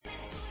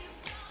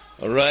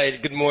All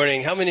right, good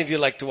morning. How many of you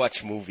like to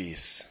watch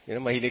movies?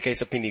 Mahilig kayo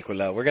sa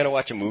pelikula. We're gonna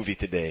watch a movie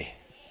today.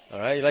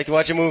 All right, you like to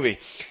watch a movie?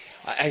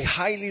 I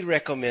highly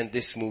recommend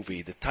this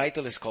movie. The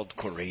title is called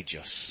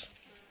Courageous.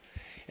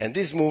 And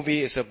this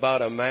movie is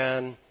about a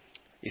man,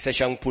 isa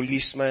siyang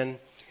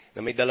policeman, na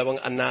may dalawang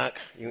anak.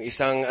 Yung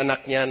isang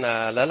anak niya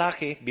na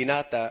lalaki,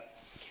 binata,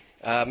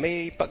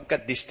 may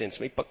pagka-distance,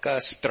 may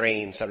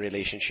pagka-strain sa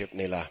relationship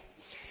nila.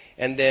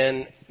 And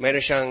then,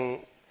 mayroon siyang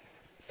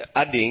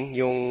ading,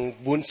 yung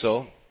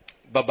bunso,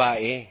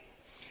 babae.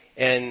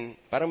 And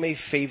parang may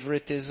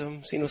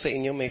favoritism. Sino sa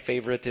inyo may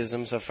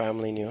favoritism sa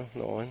family niyo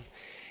noon?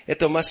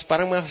 Ito,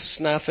 parang mas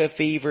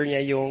na-favor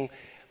niya yung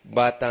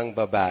batang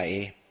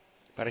babae.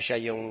 Para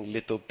siya yung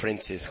little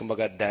princess.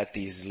 Kumbaga,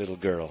 daddy's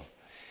little girl.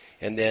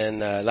 And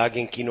then,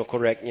 laging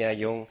kino-correct niya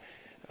yung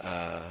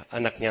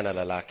anak niya na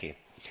lalaki.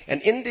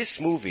 And in this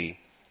movie,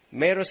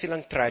 meron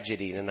silang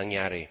tragedy na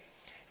nangyari.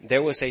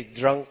 There was a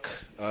drunk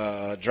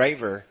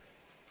driver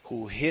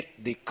who hit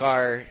the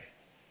car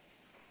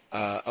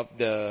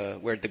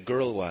where the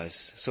girl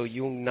was. So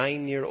yung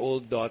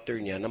 9-year-old daughter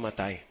niya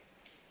namatay.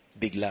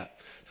 Bigla.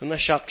 So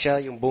na-shock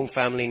siya, yung buong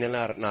family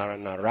nila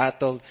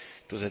na-rattled.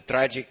 It was a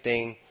tragic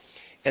thing.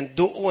 And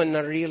doon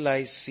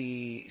na-realize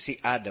si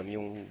Adam,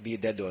 yung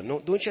bida doon.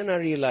 No, doon siya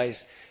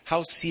na-realize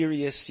how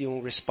serious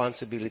yung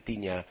responsibility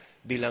niya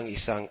bilang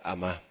isang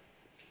ama.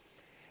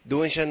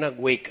 Doon siya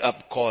nag-wake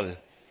up call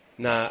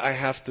na I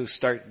have to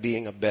start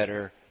being a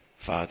better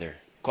father.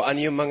 Kung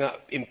ano yung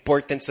mga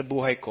important sa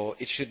buhay ko,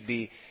 it should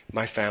be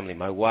my family,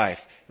 my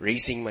wife,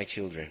 raising my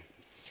children.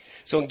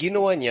 So ang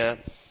ginawa niya,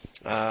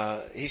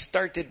 he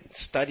started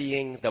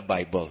studying the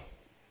Bible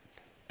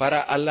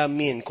para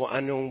alamin kung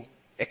anong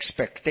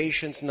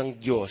expectations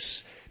ng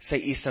Diyos sa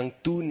isang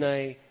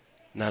tunay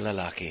na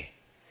lalaki,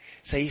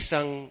 sa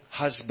isang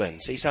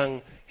husband, sa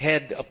isang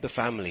head of the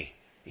family.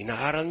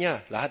 Inaaral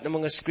niya lahat ng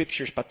mga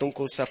scriptures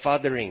patungkol sa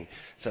fathering,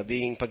 sa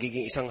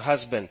pagiging isang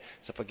husband,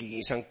 sa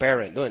pagiging isang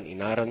parent. Doon,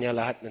 inaaral niya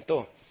lahat ng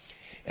to.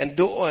 And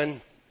doon,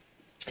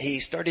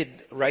 he started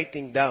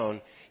writing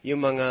down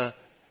yung mga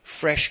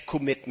fresh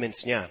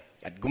commitments niya.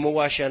 At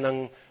gumawa siya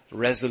ng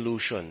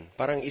resolution,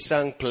 parang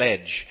isang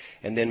pledge.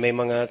 And then may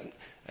mga,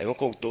 ayun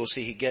kung to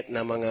higit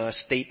na mga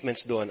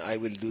statements doon,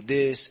 I will do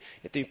this.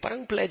 Ito yung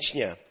parang pledge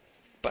niya.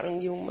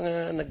 Parang yung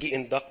mga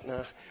nag-i-induct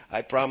na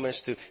I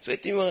promise to. So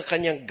ito yung mga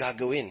kanyang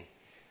gagawin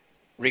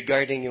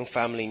regarding yung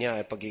family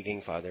niya, pagiging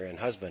father and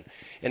husband.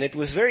 And it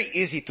was very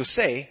easy to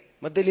say,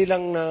 madali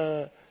lang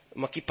na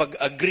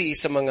makipag-agree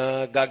sa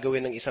mga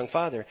gagawin ng isang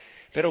father,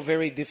 pero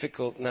very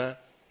difficult na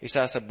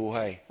isa sa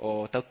buhay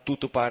o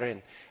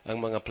tutuparin ang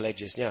mga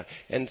pledges niya.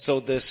 And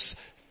so this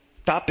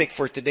topic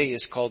for today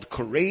is called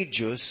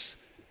courageous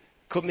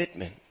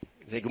commitment.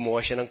 Kasi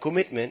gumawa siya ng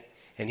commitment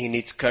and he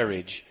needs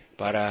courage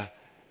para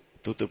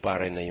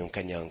tutuparin na yung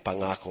kanyang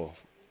pangako,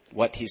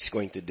 what he's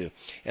going to do.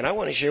 And I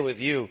want to share with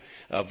you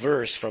a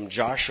verse from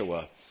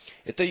Joshua.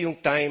 Ito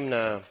yung time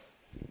na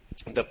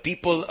the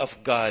people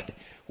of God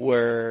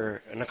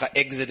were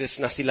naka-exodus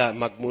na sila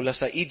magmula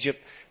sa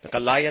Egypt,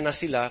 nakalaya na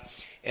sila,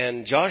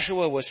 and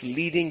Joshua was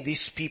leading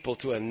these people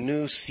to a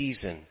new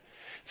season,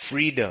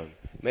 freedom.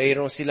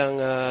 Mayroon silang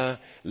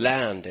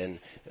land, and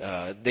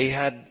they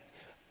had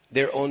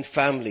their own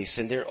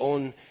families and their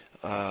own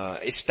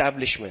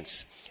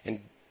establishments. And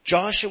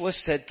Joshua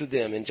said to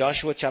them in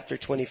Joshua chapter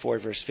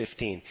 24 verse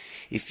 15,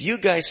 if you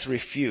guys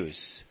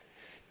refuse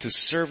to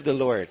serve the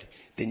Lord,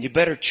 then you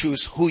better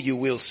choose who you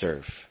will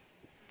serve.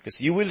 Because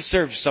you will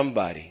serve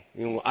somebody.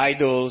 Yung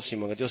idols,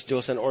 yung mga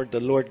Diyos-Diyosan, or the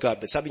Lord God.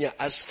 But sabi niya,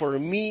 as for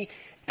me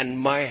and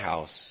my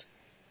house,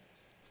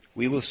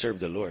 we will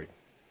serve the Lord.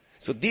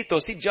 So dito,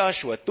 si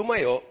Joshua,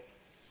 tumayo,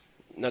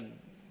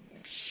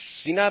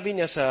 sinabi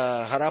niya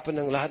sa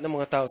harapan ng lahat ng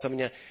mga tao,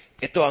 sabi niya,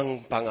 ito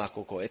ang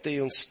pangako ko. Ito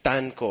yung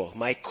stand ko,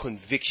 my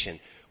conviction.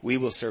 We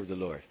will serve the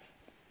Lord.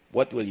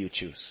 What will you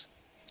choose?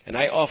 And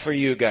I offer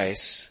you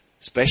guys,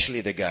 especially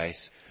the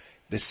guys,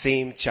 the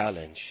same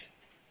challenge.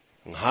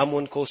 Ang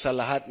hamon ko sa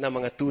lahat ng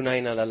mga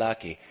tunay na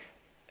lalaki,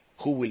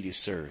 who will you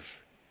serve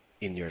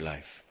in your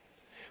life?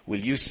 Will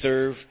you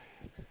serve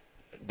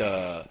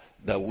the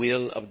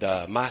will of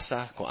the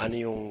masa, kung ano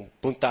yung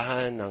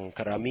puntahan ng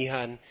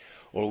karamihan?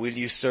 Or will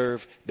you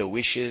serve the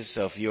wishes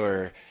of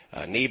your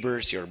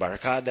neighbors, your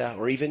barkada,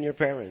 or even your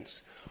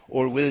parents?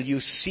 Or will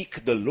you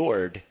seek the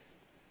Lord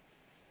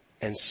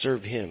and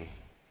serve Him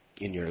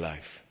in your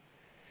life?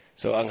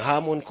 So ang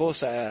hamon ko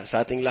sa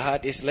ating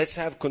lahat is let's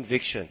have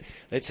conviction.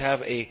 Let's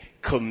have a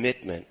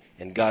commitment,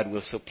 and God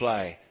will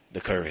supply the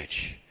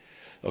courage.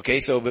 Okay,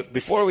 so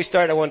before we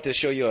start, I want to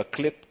show you a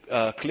clip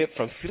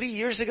from 3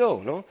 years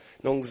ago, no?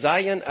 Nung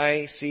Zion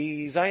ay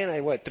 3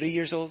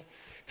 years old?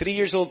 3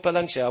 years old pa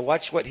lang siya.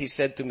 Watch what he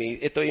said to me.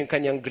 Ito yung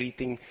kanyang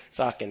greeting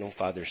sa akin nung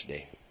Father's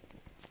Day.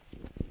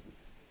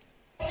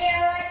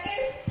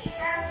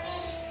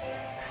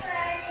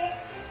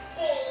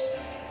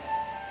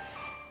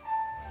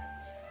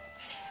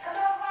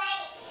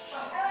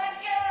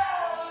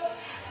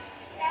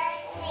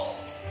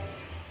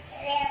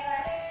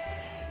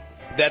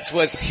 That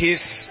was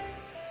his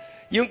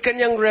Yung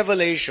kanyang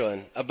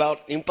revelation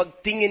about yung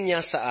pagtingin niya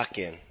sa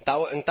akin,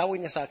 ang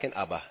tawag niya sa akin,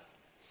 Abba.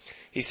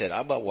 He said,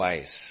 Abba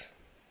wise,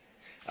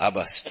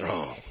 Abba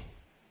strong,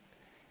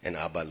 and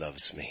Abba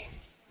loves me.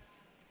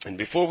 And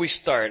before we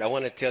start, I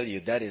want to tell you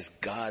that is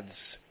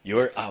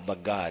your Abba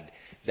God.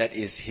 That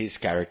is His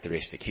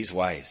characteristic. He's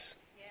wise.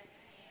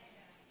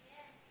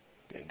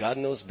 God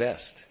knows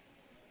best.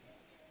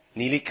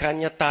 Nilikha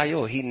niya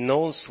tayo. He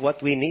knows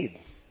what we need.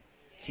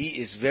 He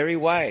is very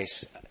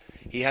wise.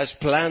 He has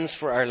plans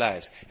for our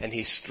lives. And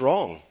He's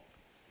strong.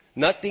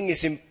 Nothing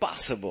is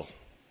impossible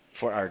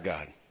for our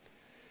God.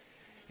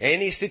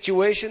 Any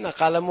situation,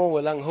 akala mo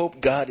walang hope,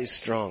 God is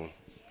strong.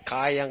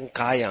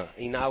 Kayang-kaya.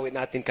 Inawit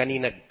natin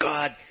kanina,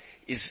 God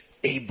is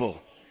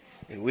able.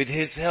 And with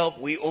His help,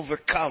 we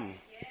overcome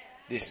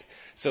this.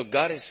 So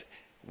God is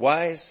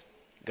wise,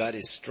 God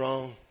is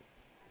strong,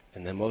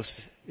 and the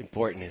most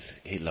important is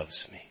He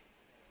loves me.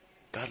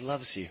 God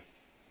loves you.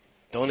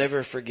 Don't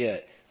ever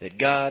forget that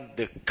God,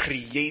 the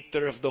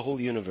creator of the whole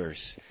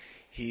universe,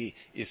 He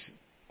is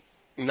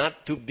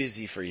not too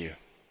busy for you.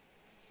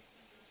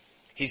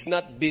 He's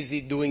not busy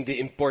doing the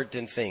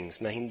important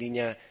things na hindi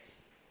niya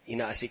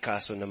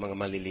inaasikaso ng mga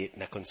maliliit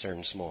na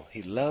concerns mo.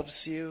 He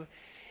loves you.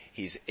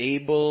 He's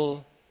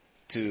able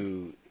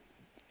to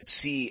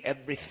see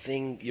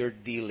everything you're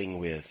dealing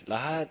with.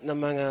 Lahat ng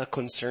mga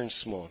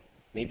concerns mo.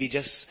 Maybe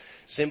just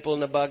simple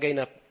na bagay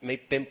na may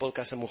pimple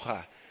ka sa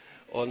mukha.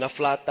 O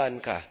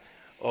naflatan ka.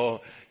 O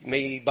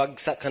may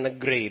bagsak ka na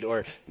grade.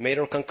 Or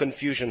mayroon kang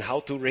confusion how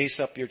to raise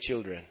up your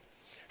children.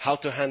 How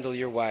to handle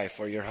your wife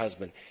or your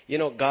husband. You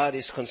know, God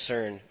is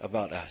concerned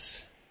about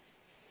us.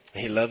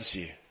 He loves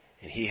you.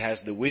 And He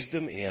has the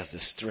wisdom, He has the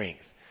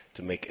strength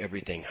to make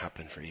everything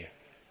happen for you.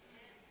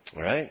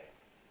 All right?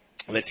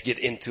 Let's get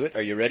into it.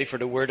 Are you ready for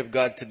the Word of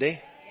God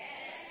today?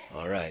 Yes.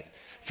 All right.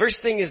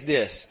 First thing is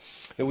this.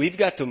 That we've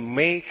got to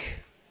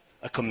make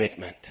a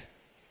commitment.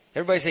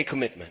 Everybody say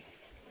commitment.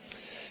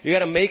 You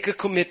got to make a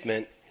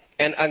commitment.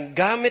 And ang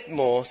gamit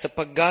mo sa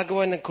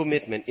paggagawa ng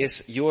commitment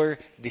is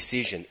your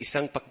decision.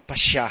 Isang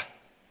pagpasya.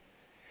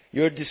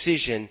 Your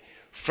decision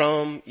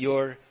from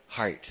your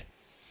heart.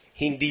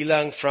 Hindi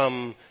lang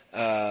from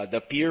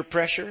the peer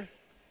pressure.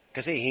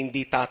 Kasi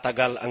hindi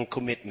tatagal ang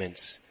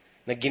commitments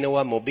na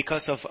ginawa mo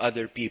because of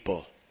other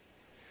people.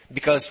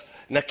 Because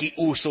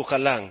nakiuso ka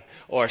lang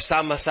or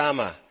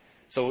sama-sama.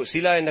 So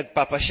sila ay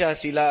nagpapasya,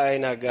 sila ay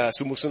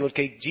sumusunod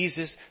kay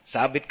Jesus,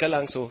 sabit ka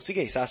lang, so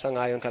sige,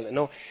 sasangayon ka lang.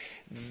 No,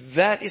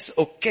 that is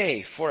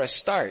okay for a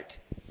start.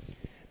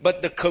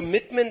 But the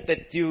commitment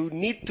that you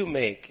need to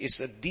make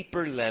is a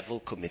deeper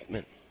level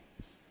commitment.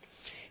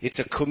 It's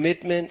a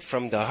commitment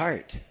from the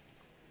heart.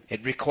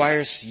 It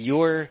requires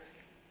your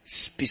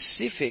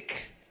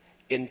specific,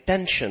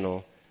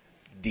 intentional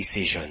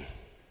decision.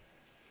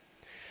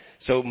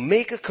 So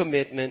make a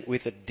commitment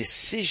with a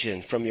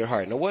decision from your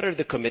heart. Now what are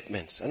the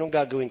commitments? Anong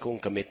gagawin kong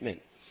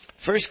commitment?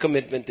 First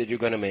commitment that you're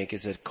going to make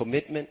is a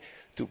commitment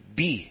to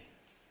be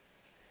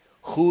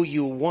who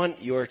you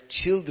want your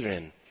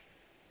children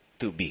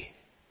to be,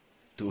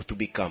 to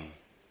become.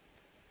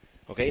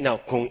 Okay, now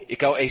kung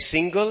ikaw ay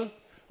single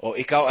o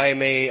ikaw ay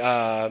may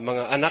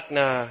mga anak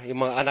na,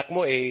 yung mga anak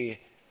mo ay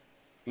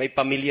may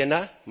pamilya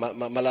na,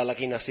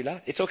 malalaki na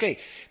sila, it's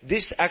okay.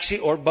 This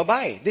actually, or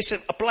babae, this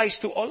applies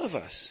to all of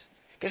us.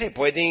 Kasi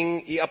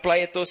pwedeng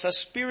i-apply ito sa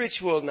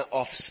spiritual na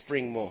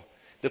offspring mo.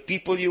 The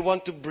people you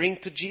want to bring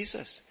to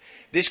Jesus.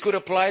 This could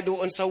apply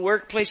doon sa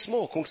workplace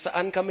mo, kung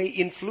saan ka may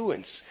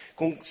influence,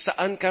 kung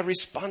saan ka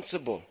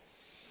responsible.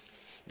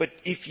 But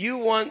if you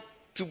want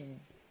to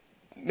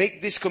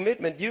make this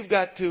commitment, you've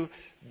got to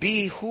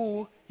be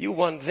who you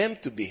want them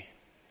to be.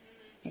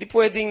 Hindi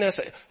pwedeng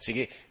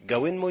sige,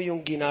 gawin mo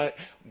yung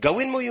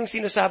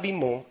sinasabi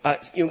mo,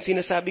 yung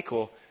sinasabi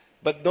ko,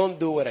 but don't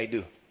do what I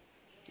do.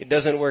 It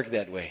doesn't work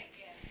that way.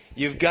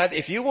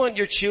 If you want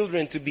your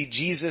children to be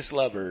Jesus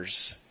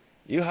lovers,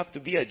 you have to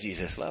be a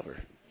Jesus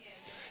lover.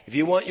 If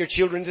you want your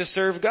children to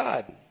serve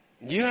God,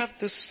 you have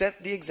to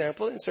set the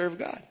example and serve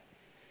God.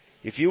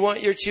 If you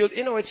want your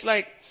children, it's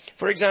like,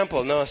 for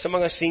example, no, sa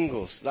mga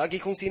singles, lagi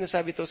kong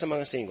sinasabi to sa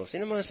mga singles.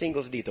 Sino mga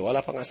singles dito?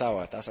 Wala pang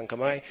asawa, taas ang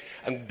kamay.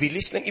 Ang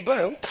bilis ng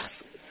iba, yung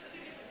taas.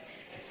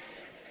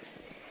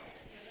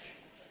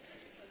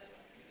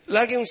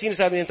 Lagi kong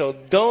sinasabi nito,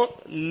 don't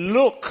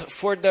look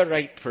for the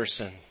right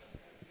person.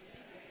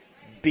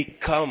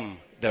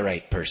 Become the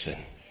right person.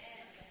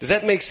 Does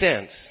that make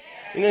sense?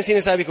 Yun ang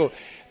sinasabi ko.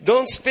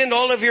 Don't spend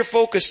all of your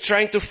focus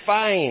trying to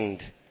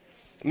find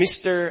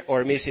Mr.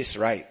 or Mrs.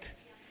 Right.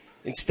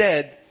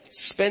 Instead,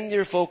 spend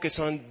your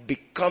focus on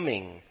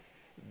becoming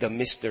the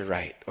Mr.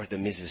 Right or the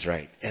Mrs.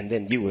 Right. And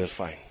then you will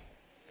find.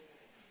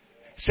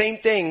 Same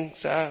thing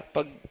sa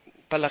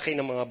pagpalaki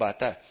ng mga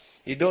bata.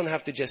 You don't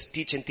have to just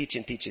teach and teach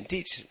and teach and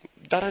teach.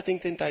 Darating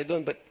din tayo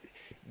doon, but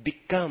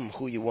become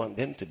who you want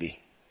them to be.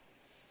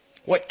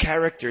 What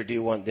character do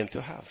you want them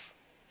to have?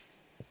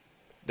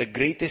 The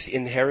greatest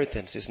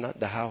inheritance is not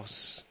the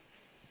house.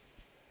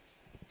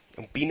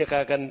 Ang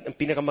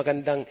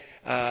pinakamagandang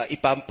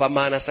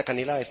ipapamana sa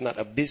kanila is not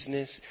a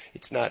business,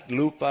 it's not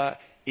lupa,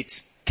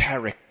 it's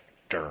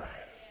character.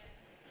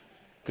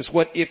 Because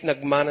what if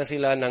nagmana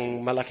sila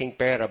ng malaking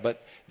pera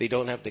but they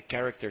don't have the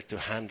character to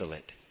handle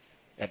it?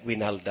 At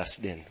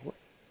winaldas din. What?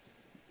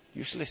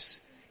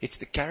 Useless. It's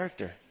the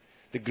character.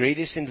 The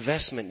greatest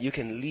investment you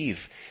can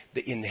leave,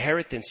 the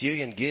inheritance you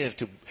can give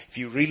to, if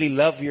you really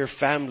love your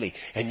family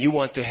and you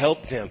want to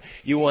help them,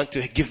 you want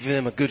to give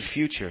them a good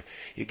future,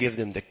 you give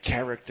them the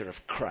character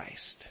of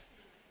Christ.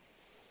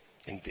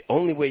 And the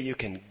only way you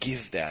can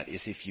give that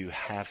is if you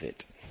have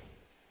it.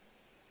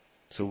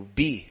 So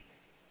be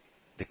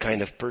the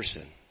kind of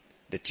person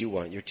that you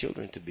want your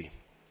children to be.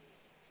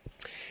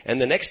 And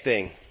the next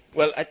thing,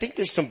 well, I think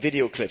there's some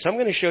video clips. I'm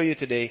going to show you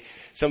today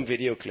some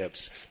video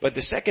clips. But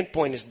the second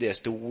point is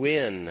this, to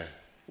win.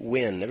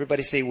 Win.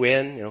 Everybody say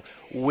win. You know,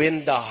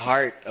 win the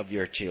heart of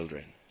your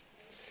children.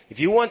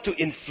 If you want to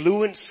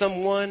influence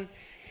someone,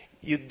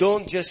 you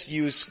don't just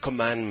use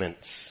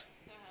commandments,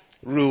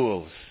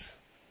 rules.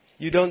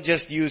 You don't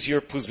just use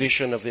your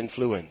position of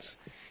influence.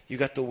 You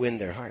got to win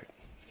their heart.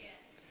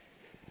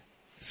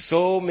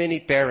 So many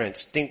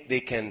parents think they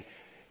can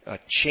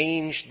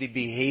change the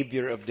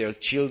behavior of their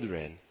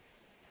children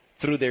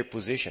through their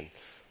position.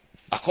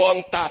 Ako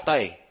ang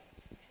tatay.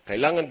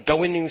 Kailangan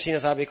gawin yung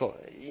sinasabi ko.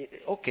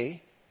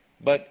 Okay.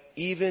 But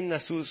even na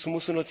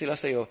sumusunod sila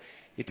sa'yo,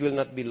 it will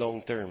not be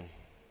long term.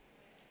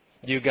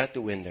 You got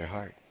to win their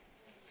heart.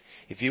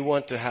 If you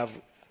want to have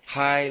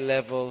high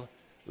level,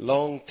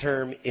 long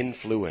term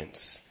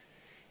influence,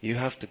 you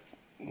have to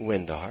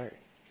win the heart.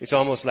 It's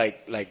almost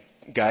like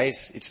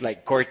guys, it's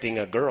like courting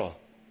a girl.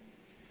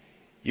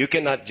 You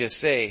cannot just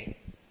say,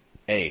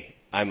 hey,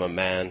 I'm a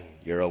man,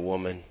 you're a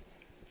woman.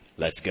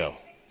 Let's go.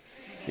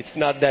 It's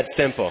not that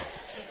simple.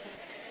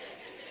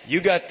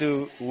 You got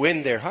to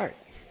win their heart.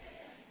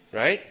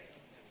 Right?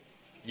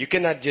 You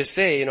cannot just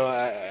say, you know,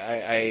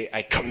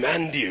 I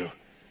command you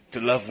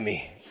to love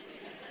me.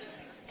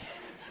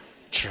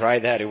 Try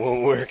that, it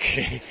won't work.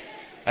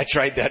 I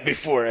tried that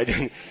before.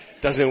 It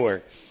doesn't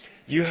work.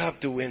 You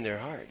have to win their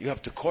heart. You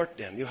have to court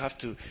them. You have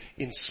to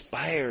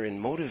inspire and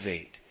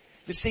motivate.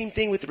 The same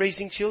thing with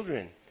raising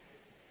children.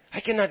 I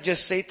cannot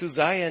just say to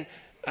Zion,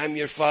 I'm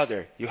your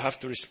father. You have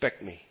to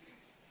respect me.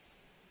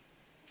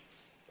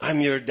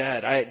 I'm your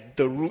dad.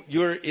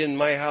 You're in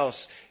my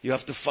house. You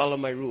have to follow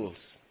my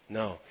rules.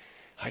 No.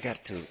 I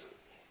got to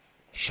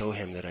show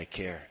him that I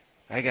care.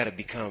 I got to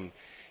become,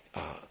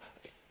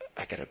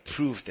 I got to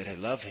prove that I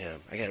love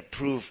him. I got to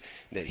prove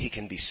that he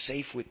can be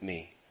safe with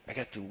me. I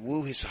got to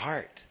woo his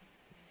heart.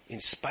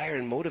 Inspire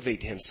and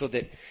motivate him so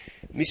that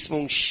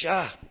mismong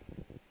siya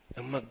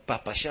ang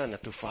magpapasya na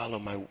to follow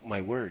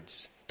my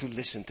words, to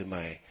listen to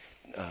my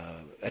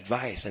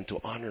advice and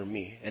to honor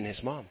me and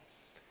his mom.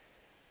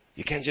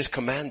 You can't just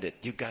command it.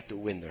 You got to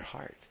win their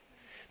heart.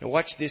 Now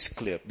watch this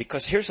clip,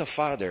 because here's a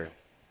father.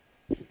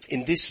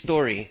 In this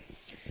story,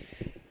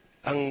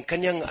 ang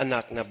kanyang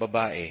anak na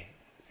babae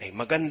ay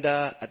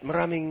maganda at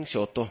maraming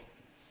syoto.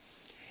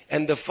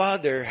 And the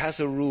father has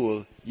a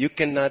rule, you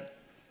cannot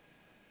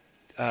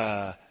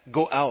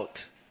go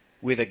out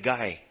with a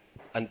guy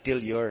until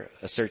you're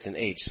a certain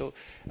age. So,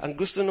 ang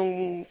gusto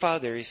ng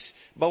father is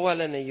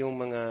bawalan na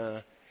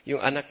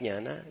yung anak niya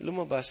na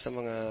lumabas sa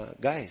mga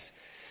guys.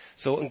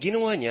 So, ang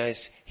ginawa niya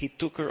is he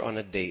took her on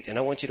a date. And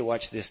I want you to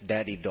watch this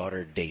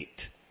daddy-daughter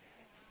date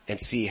and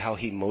see how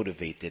he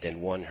motivated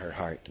and won her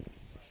heart.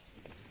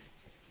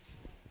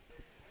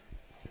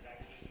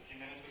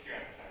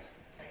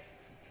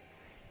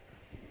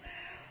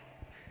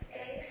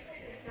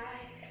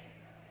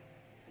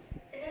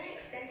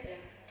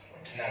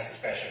 Tonight's a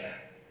special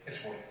night. It's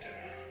worth it to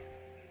me.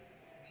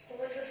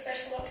 Well, what's so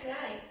special about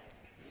tonight?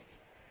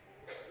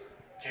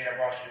 Jay, I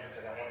brought you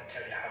because I want to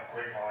tell you how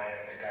grateful I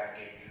am that God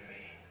gave you to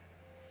me.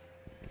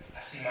 I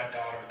see my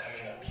daughter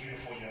becoming a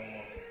beautiful young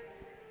woman.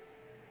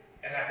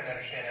 And I can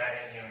understand how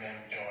any young man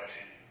would join to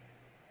you.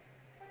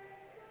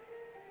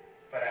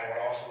 But I would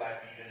also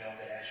like for you to know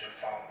that as your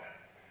father,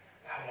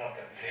 I want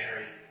the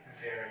very,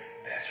 very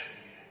best for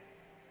you.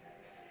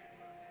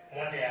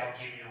 One day I'll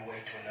give you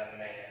away to another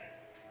man.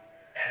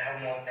 And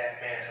I want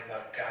that man to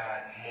love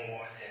God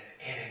more than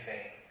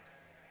anything.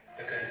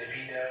 Because if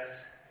he does,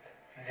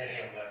 then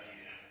he'll love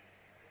you.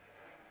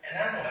 And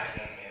I know how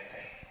young men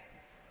think.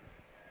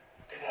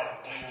 They want to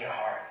win your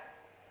heart,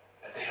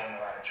 but they don't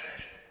know how to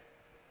treasure it.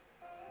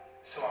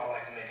 So I'd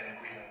like to make an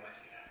agreement with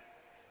you.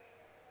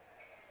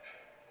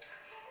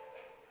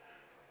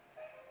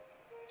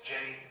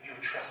 Jay, you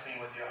trust me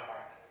with your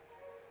heart.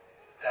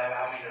 And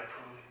allow me to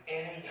approve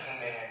any young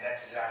man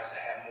that desires to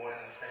have more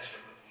than a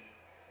friendship with you.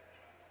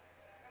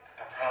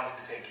 I promise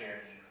to take care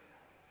of you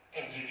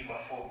and give you my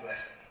full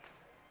blessing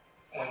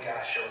when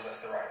God shows us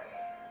the right one.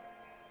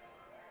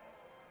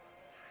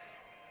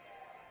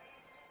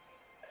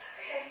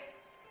 Okay.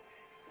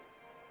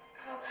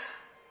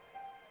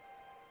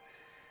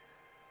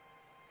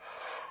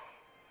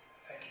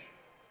 Thank you.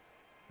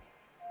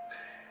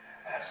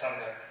 I have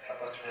something to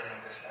help us to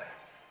remember this night.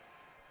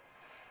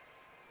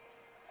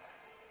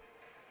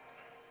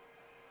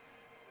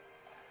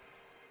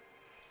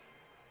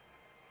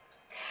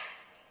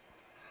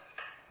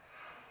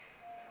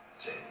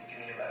 Jay, give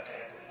me your left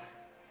hand, please.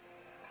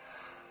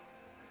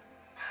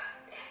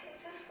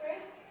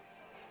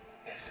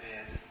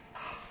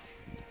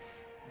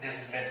 this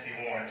is meant to be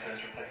worn until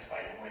it's replaced by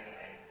your wedding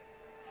ring.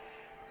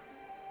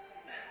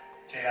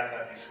 Jade, I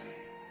love you,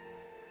 sweetie.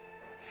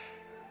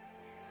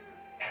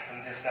 And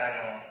from this night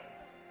on,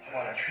 I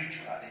want to treat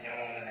you like the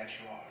young woman that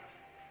you are.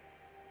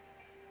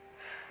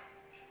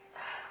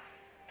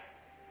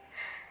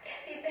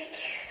 Daddy, thank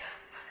you so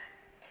much.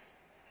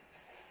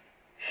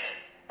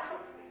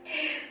 Oh,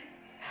 dear.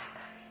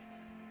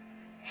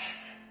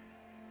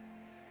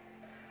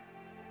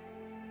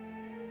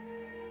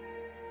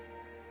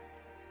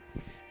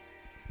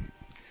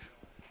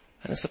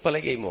 Ano sa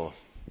palagay mo?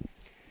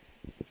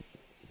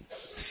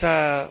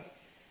 Sa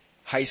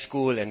high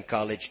school and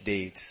college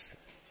dates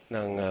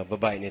ng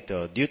babae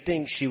nito, do you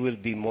think she will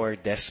be more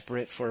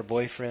desperate for a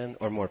boyfriend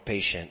or more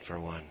patient for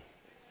one?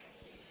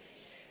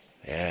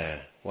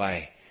 Yeah.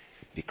 Why?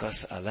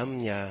 Because alam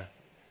niya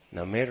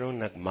na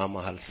meron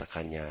nagmamahal sa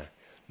kanya,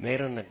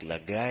 meron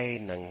naglagay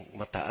ng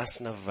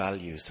mataas na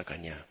value sa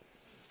kanya.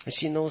 And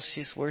she knows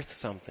she's worth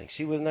something.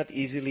 She will not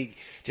easily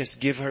just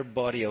give her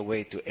body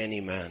away to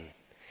any man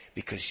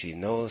because she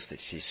knows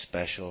that she's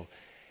special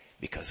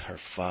because her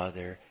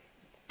father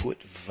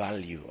put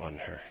value on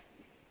her.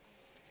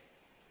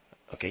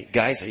 Okay,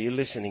 guys, are you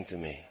listening to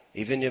me?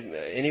 Even if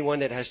anyone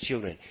that has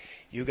children,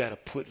 you got to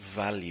put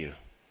value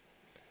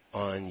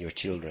on your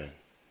children.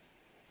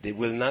 They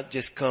will not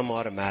just come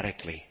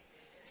automatically.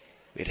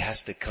 It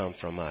has to come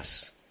from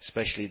us,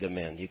 especially the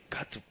men. You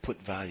got to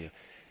put value.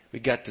 We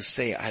got to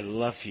say, I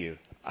love you.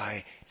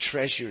 I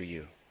treasure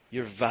you.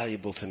 You're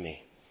valuable to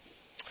me.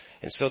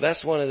 And so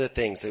that's one of the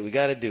things that we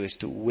got to do is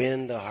to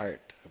win the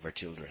heart of our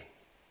children.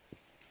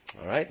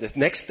 All right? The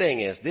next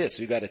thing is this.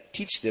 We got to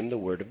teach them the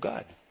Word of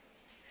God.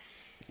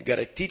 We got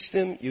to teach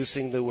them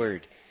using the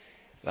Word.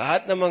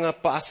 Lahat ng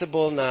mga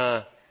possible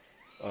na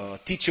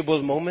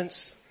teachable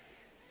moments,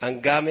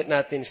 ang gamit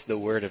natin is the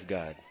Word of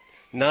God.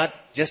 Not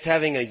just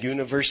having a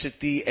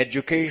university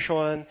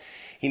education,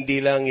 hindi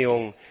lang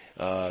yung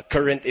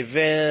current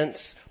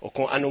events o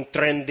kung anong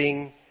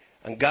trending.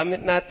 Ang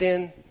gamit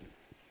natin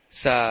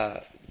sa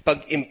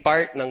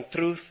pag-impart ng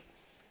truth,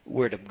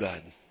 Word of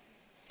God.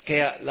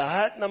 Kaya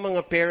lahat ng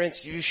mga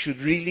parents, you should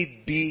really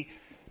be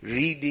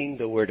reading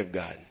the Word of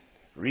God.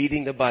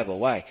 Reading the Bible.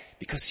 Why?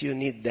 Because you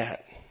need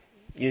that.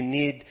 You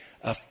need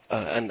a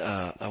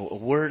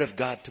Word of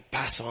God to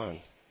pass on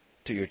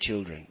to your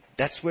children.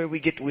 That's where we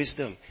get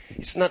wisdom.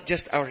 It's not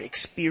just our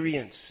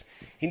experience.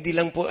 Hindi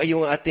lang po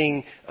yung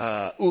ating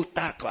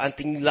utak o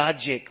ating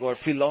logic or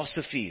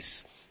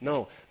philosophies.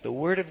 No, the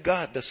Word of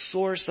God, the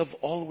source of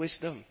all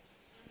wisdom.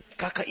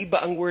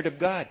 Kakaiba ang Word of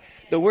God.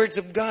 The words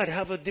of God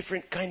have a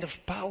different kind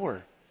of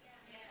power.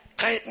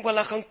 Kahit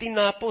wala kang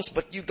tinapos,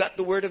 but you got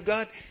the Word of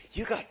God,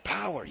 you got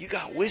power, you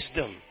got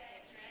wisdom.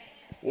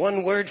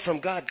 One word from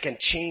God can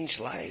change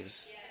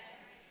lives.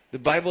 The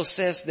Bible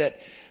says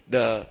that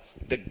the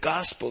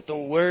gospel, the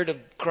Word of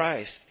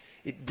Christ,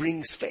 it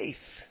brings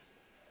faith.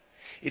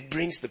 It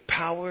brings the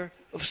power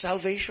of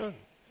salvation.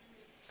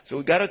 So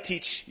we got to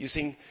teach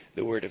using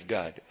the Word of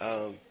God.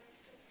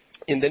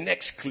 In the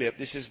next clip,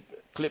 this is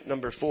clip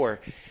number 4,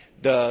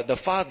 the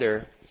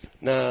father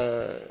na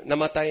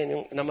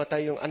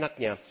namatay yung anak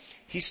niya,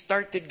 he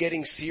started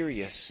getting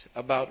serious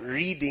about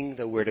reading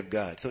the Word of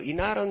God. So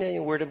inaral niya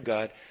yung Word of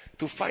God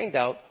to find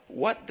out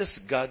what does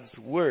God's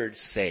Word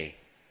say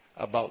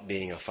about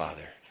being a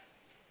father.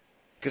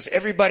 Because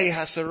everybody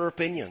has their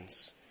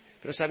opinions.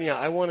 Pero sabi niya,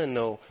 I want to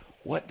know,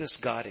 what does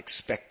God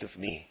expect of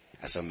me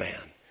as a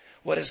man?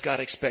 What does God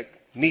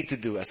expect me to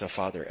do as a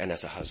father and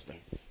as a husband?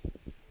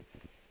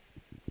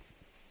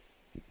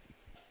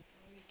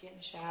 He's getting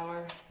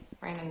shower,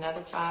 ran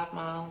another 5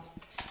 miles.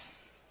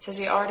 Says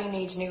he already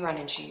needs new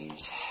running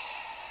shoes.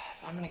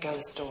 I'm going to go to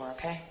the store,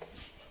 okay?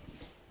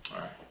 All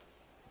right.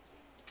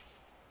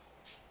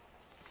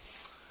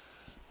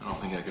 I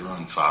don't think I could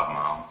run 5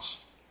 miles.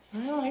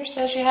 Well, here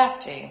says you have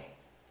to.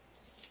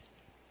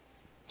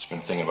 Just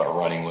been thinking about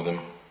running with him.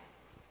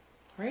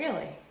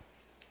 Really?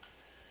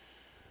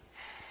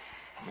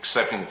 I'm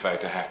accepting the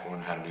fact I have to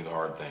learn how to do the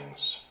hard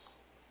things.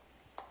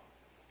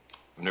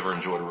 I've never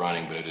enjoyed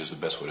running, but it is the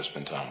best way to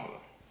spend time with him.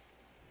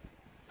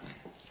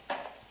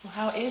 Well,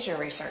 how is your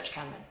research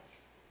coming?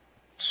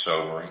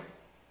 Sobering.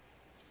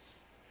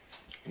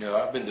 You know,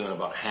 I've been doing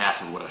about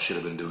half of what I should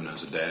have been doing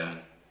as a dad.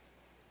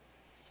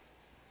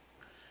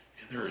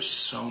 There is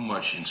so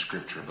much in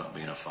Scripture about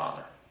being a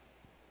father.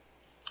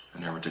 I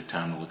never took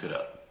time to look it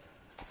up.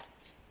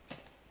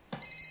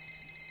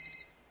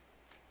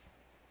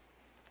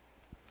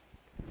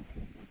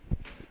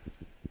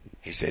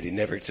 He said he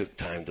never took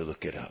time to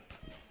look it up.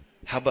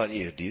 How about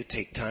you? Do you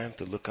take time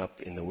to look up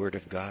in the Word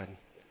of God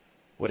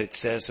what it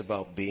says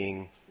about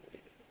being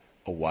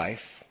a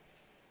wife,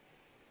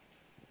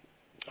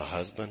 a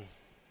husband,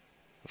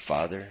 a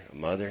father, a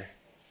mother?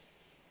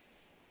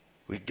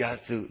 We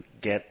got to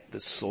get the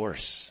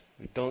source.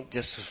 We don't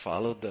just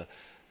follow the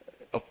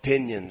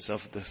opinions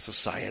of the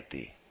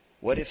society.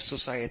 What if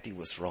society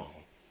was wrong?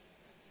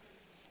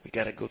 We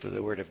got to go to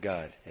the Word of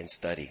God and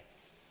study.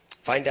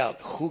 Find out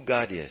who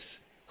God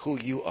is, who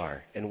you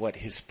are, and what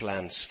His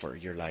plans for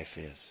your life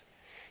is.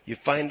 You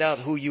find out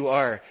who you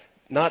are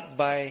not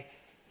by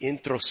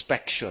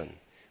introspection,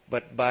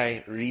 but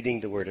by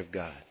reading the Word of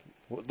God.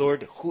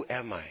 Lord, who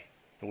am I?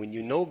 And when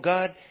you know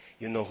God,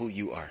 you know who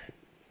you are.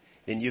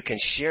 Then you can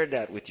share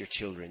that with your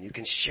children. You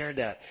can share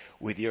that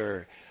with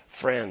your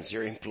friends,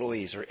 your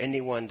employees, or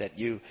anyone that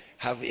you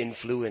have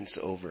influence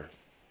over.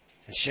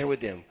 And share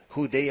with them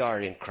who they are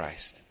in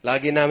Christ.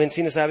 Lagi namin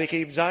sinasabi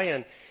kay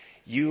Zion,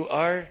 you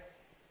are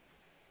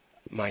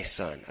my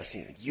son. As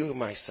in, you're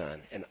my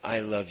son, and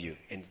I love you.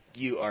 And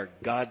you are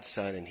God's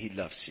son, and He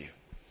loves you.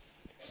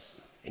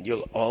 And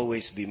you'll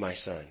always be my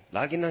son.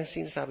 Lagi nang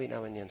sinasabi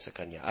naman yan sa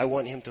kanya. I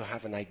want him to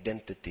have an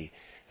identity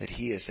that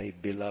he is a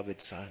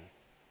beloved son.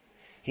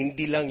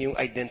 Hindi lang yung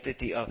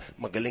identity of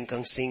magaling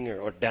kang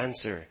singer or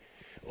dancer.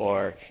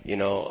 Or,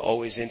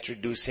 always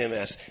introduce him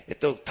as,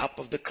 ito, top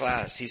of the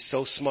class. He's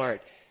so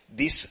smart.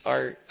 These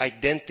are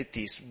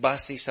identities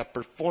base sa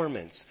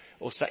performance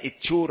o sa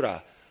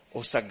itsura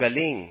o sa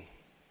galing.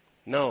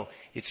 No,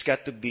 it's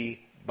got to be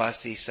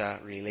base sa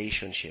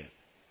relationship.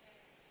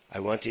 I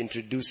want to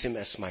introduce him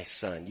as my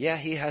son. Yeah,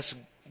 he has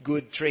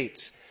good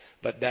traits,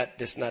 but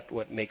that is not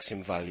what makes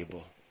him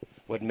valuable.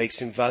 What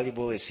makes him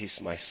valuable is he's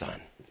my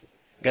son.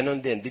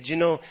 Ganon din. Did you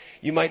know,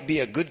 you might be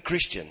a good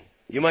Christian.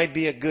 You might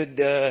be a good,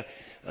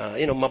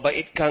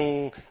 mabait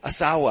kang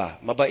asawa,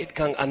 mabait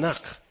kang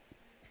anak,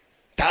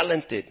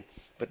 talented.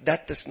 But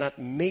that does not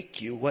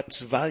make you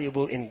what's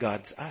valuable in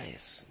God's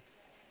eyes.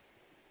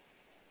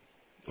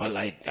 Well,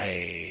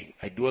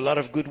 I do a lot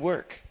of good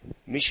work,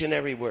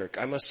 missionary work.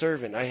 I'm a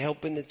servant. I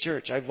help in the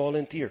church. I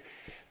volunteer.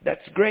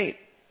 That's great.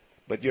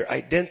 But your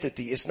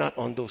identity is not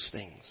on those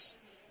things.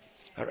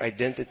 Our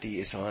identity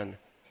is on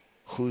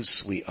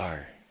whose we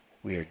are.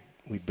 We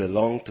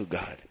belong to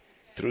God.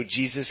 Through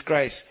Jesus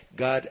Christ,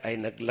 God ay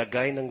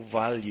naglagay ng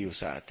value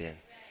sa atin.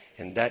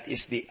 And that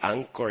is the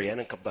anchor,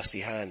 yan ang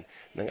kabasihan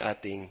ng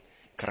ating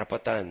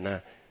karapatan na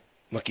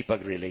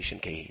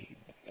makipag-relation kay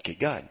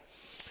God.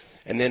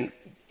 And then,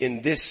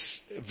 in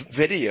this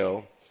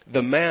video,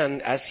 the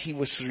man, as he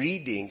was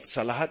reading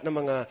sa lahat ng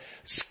mga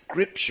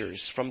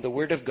scriptures from the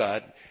Word of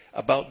God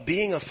about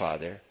being a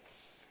father,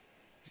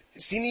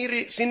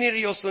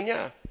 sineryoso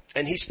niya.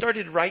 And he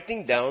started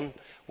writing down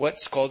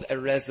what's called a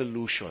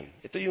resolution.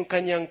 Ito yung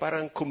kanyang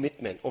parang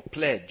commitment o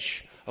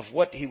pledge of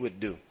what he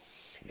would do.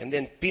 And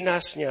then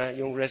pinas niya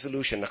yung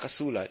resolution,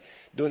 nakasulat,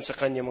 doon sa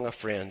kanyang mga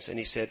friends. And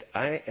he said,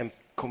 I am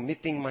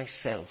committing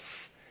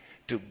myself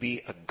to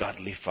be a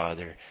godly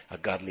father, a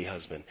godly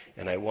husband.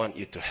 And I want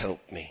you to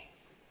help me.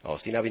 Oh,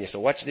 sinabi niya. So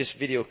watch this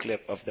video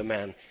clip of the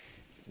man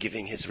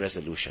giving his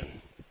resolution.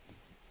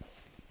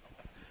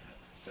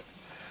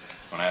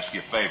 I'm going to ask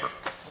you a favor.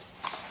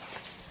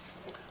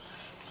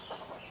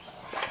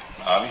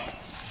 Avi?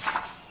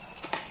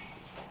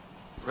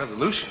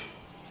 Resolution?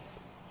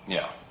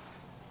 Yeah.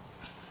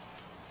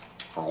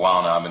 For a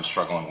while now, I've been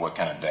struggling with what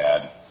kind of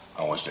dad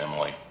I was to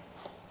Emily.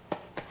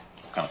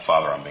 What kind of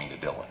father I'm being to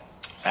Dylan.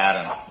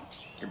 Adam,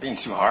 you're being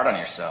too hard on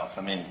yourself.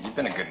 I mean, you've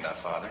been a good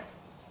enough father.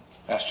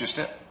 That's just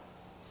it.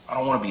 I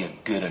don't want to be a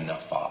good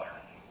enough father.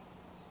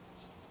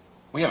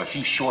 We have a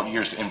few short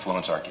years to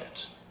influence our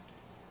kids.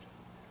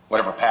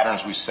 Whatever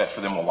patterns we set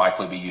for them will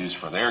likely be used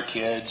for their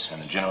kids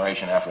and the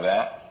generation after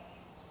that.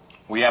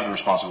 We have the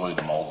responsibility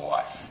to mold a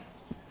life.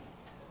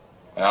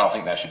 And I don't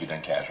think that should be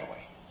done casually.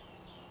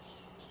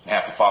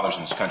 Half the fathers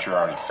in this country are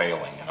already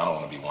failing, and I don't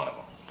want to be one of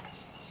them.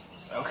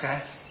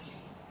 Okay.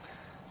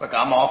 Look,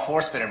 I'm all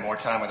for spending more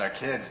time with our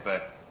kids,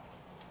 but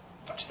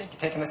don't you think you're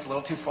taking this a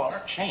little too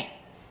far? Shane,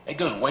 it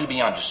goes way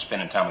beyond just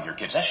spending time with your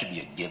kids. That should be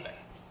a given.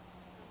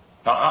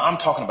 Now, I'm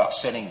talking about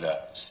setting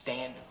the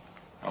standard.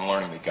 I'm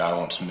learning that God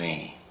wants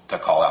me to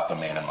call out the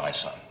man in my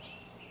son.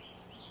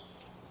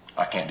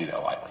 I can't do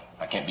that lightly.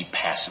 I can't be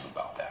passive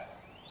about that.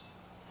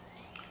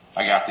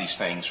 I got these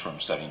things from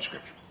studying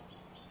Scripture.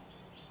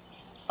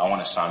 I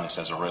want to sign this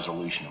as a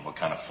resolution of what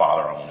kind of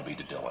father I want to be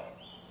to Dylan.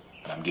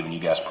 And I'm giving you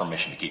guys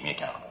permission to keep me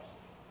accountable.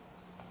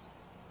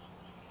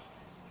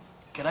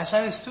 Can I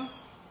sign this too?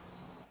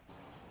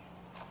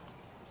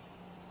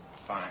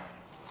 Fine.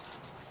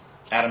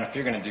 Adam, if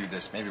you're going to do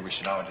this, maybe we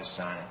should all just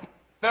sign it.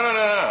 No.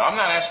 I'm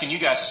not asking you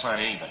guys to sign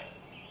anything.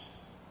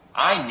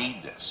 I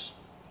need this.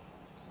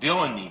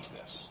 Dylan needs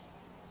this.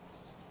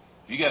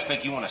 If you guys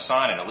think you want to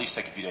sign it, at least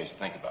take a few days to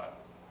think about it.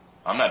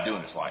 I'm not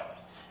doing this lightly.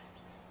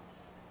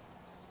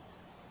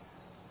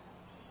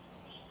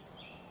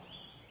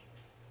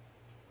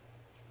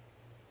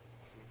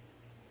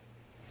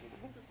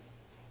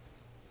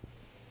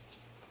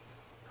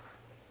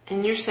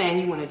 And you're saying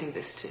you want to do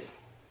this too?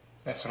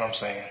 That's what I'm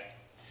saying.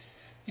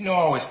 I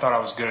always thought I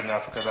was good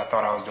enough because I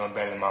thought I was doing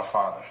better than my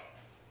father.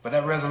 But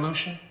that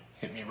resolution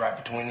hit me right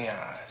between the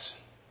eyes.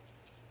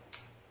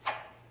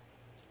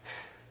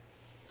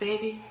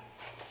 Baby,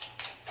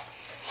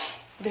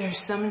 there are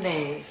some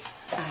days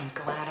I'm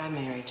glad I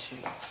married you.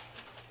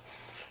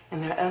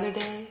 And there are other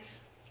days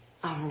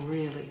I'm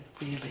really,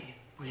 really,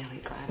 really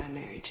glad I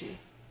married you.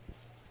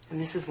 And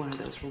this is one of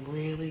those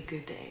really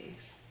good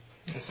days.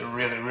 It's a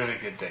really, really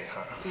good day,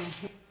 huh?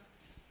 Mm-hmm.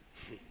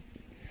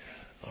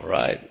 All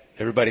right.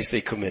 Everybody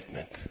say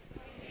commitment.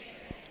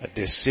 A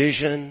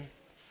decision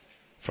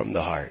from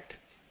the heart.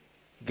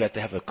 You got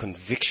to have a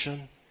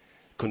conviction.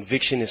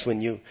 Conviction is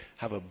when you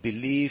have a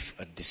belief,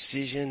 a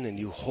decision, and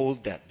you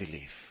hold that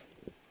belief.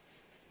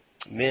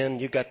 Men,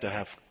 you got to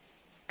have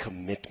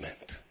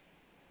commitment.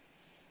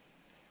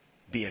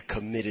 Be a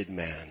committed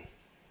man.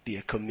 Be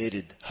a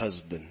committed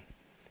husband.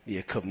 Be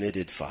a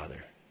committed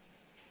father.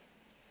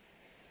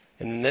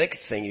 And the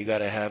next thing you got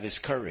to have is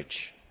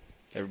courage.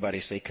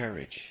 Everybody say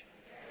courage.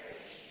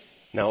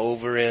 Now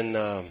over in,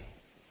 I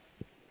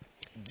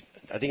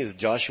think it's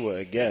Joshua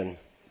again.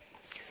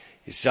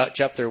 It's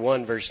chapter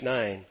 1 verse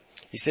 9.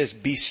 He says,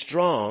 be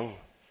strong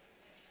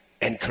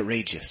and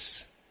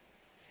courageous.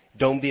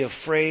 Don't be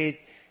afraid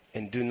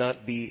and do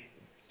not be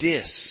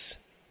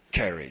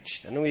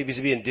discouraged. Ano ibig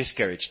sabihin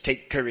discouraged?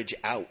 Take courage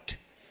out.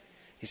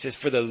 He says,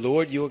 for the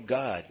Lord your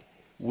God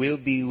will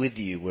be with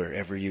you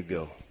wherever you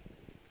go.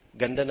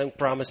 Ganda ng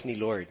promise ni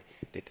Lord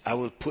that I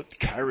will put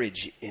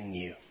courage in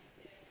you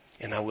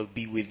and I will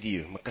be with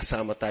you.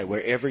 Magkasama tayo.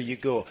 Wherever you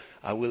go,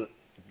 I will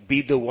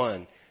be the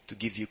one to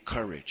give you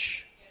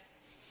courage.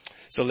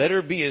 So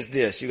letter B is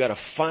this. You got to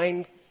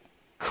find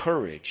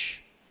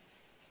courage.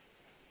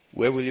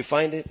 Where will you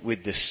find it?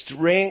 With the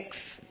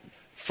strength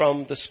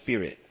from the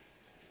Spirit.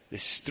 The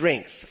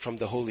strength from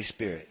the Holy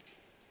Spirit.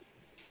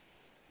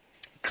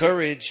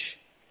 Courage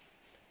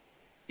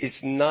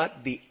is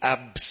not the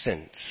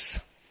absence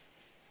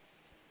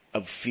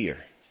of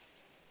fear.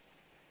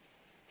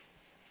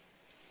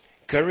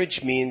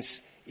 Courage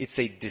means it's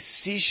a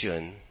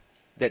decision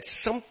that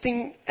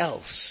something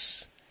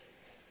else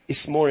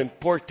is more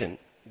important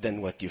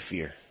than what you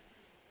fear.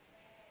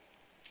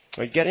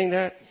 Are you getting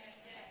that?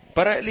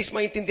 Para at least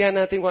maintindihan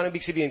natin kung ano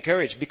ibig sabihin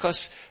courage.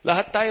 Because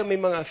lahat tayo may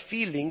mga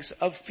feelings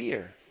of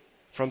fear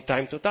from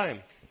time to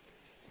time.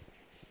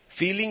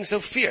 Feelings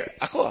of fear.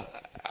 Ako,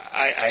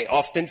 I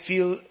often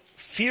feel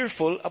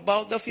fearful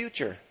about the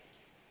future.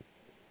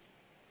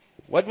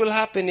 What will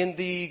happen in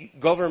the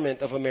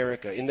government of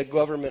America, in the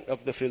government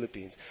of the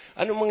Philippines?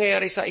 Anong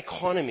mangyayari sa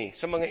economy,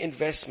 sa mga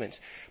investments?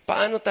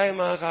 Paano tayo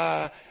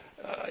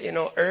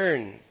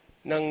earn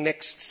ng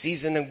next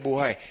season ng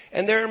buhay?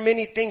 And there are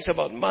many things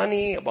about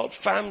money, about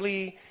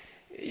family.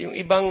 Yung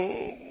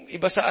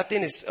iba sa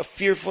atin is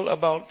fearful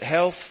about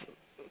health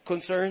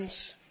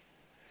concerns.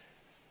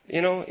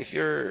 You know, if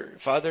your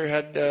father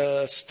had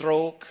a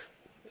stroke,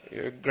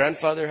 your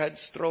grandfather had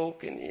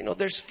stroke, and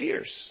there's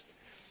fears.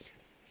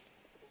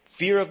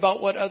 Fear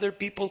about what other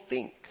people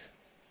think.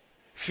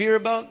 Fear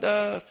about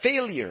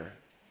failure.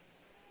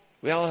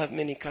 We all have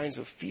many kinds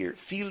of fear,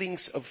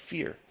 feelings of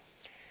fear.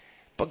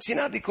 Pag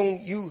sinabi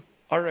kong you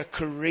are a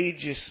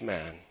courageous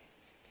man,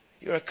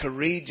 you're a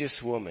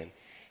courageous woman,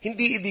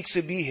 hindi ibig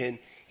sabihin,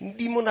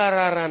 hindi mo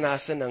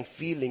nararanasan ang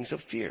feelings of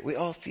fear. We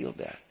all feel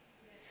that.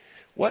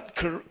 What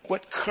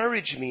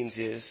courage means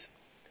is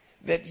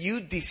that you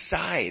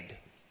decide,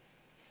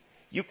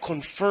 you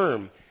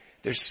confirm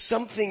there's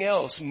something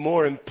else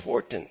more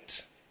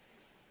important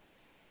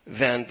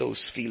than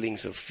those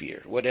feelings of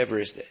fear, whatever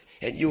is that.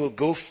 And you will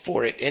go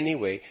for it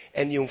anyway,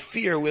 and yung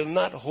fear will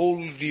not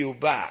hold you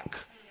back.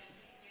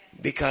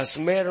 Because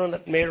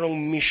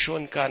merong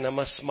mission ka na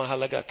mas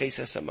mahalaga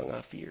kaysa sa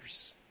mga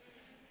fears.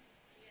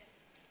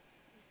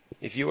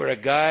 If you were a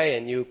guy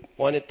and you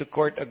wanted to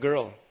court a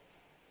girl,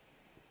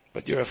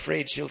 but you're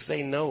afraid she'll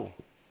say no.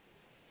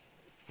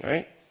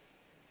 Right?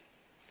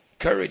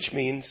 Courage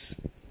means,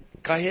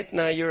 kahit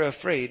na you're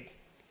afraid,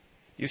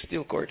 you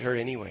still court her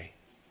anyway.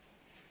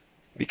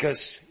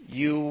 Because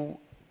you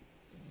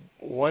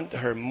want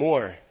her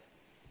more.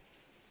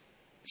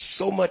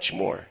 So much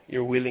more.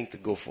 You're willing to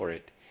go for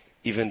it,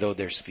 even though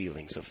there's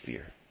feelings of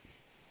fear.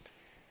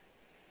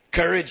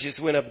 Courage is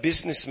when a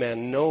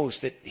businessman knows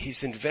that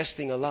he's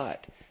investing a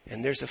lot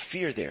and there's a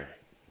fear there.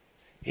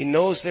 He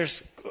knows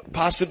there's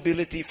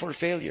possibility for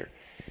failure.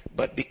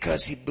 But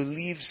because he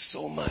believes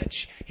so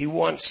much, he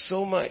wants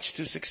so much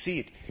to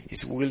succeed,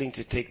 he's willing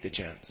to take the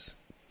chance.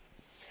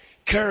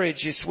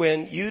 Courage is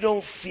when you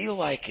don't feel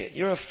like it.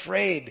 You're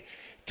afraid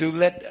to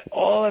let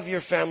all of your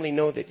family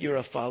know that you're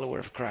a follower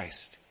of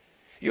Christ.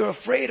 You're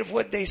afraid of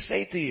what they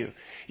say to you.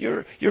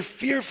 You're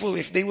fearful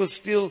if they will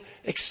still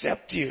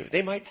accept you.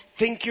 They might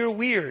think you're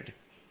weird.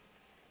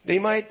 They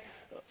might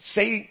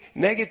say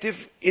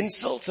negative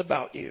insults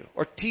about you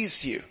or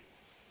tease you.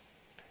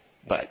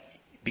 But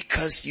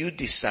because you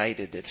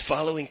decided that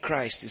following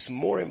Christ is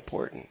more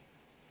important,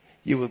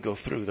 you will go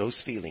through those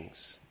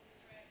feelings.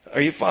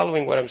 Are you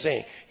following what I'm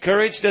saying?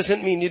 Courage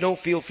doesn't mean you don't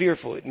feel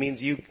fearful. It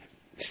means you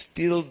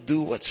still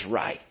do what's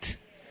right,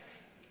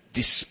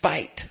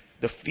 despite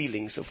the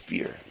feelings of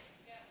fear.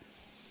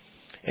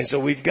 And so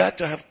we've got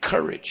to have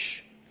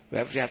courage. We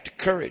have to have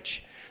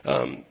courage.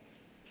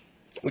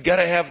 We got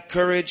to have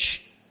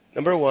courage,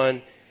 number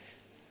one,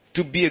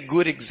 to be a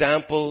good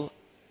example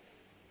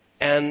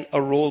and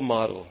a role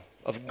model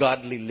of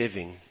godly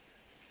living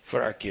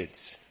for our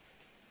kids.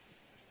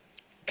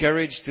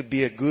 Courage to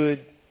be a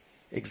good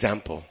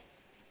example.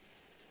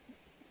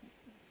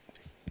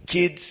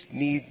 Kids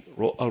need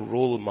a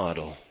role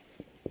model.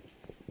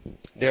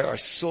 There are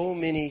so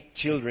many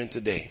children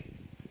today,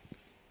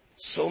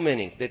 so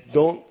many that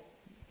don't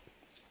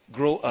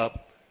grow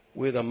up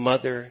with a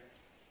mother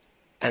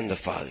and the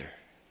father.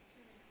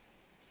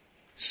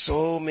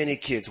 So many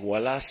kids,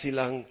 wala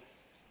silang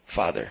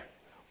father.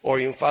 Or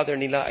yung father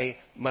nila ay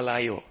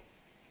malayo.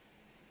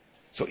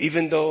 So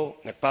even though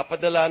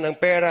nagpapadala ng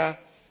pera,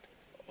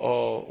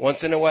 or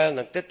once in a while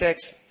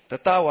nagte-text,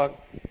 tatawag,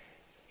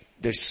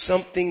 there's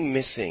something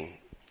missing.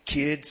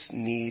 Kids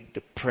need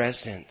the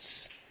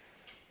presence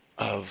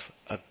of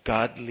a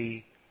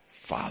godly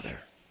father.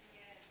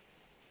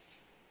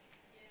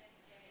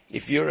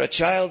 If you're a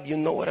child, you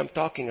know what I'm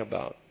talking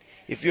about.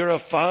 If you're a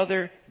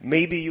father,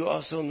 maybe you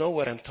also know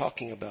what I'm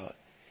talking about.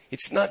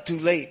 It's not too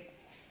late.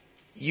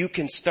 You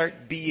can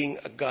start being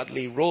a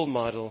godly role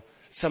model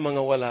sa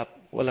mga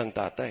walang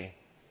tatay.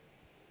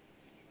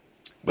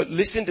 But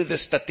listen to the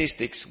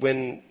statistics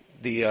when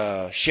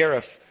the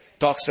sheriff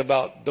talks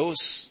about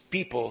those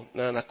people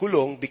na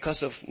nakulong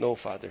because of no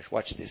father.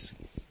 Watch this.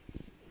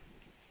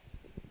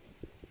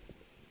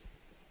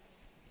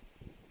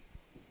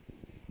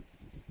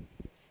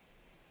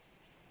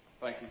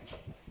 Thank you.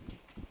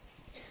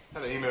 I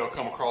had an email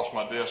come across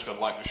my desk I'd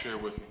like to share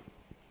with you.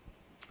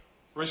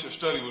 A recent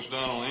study was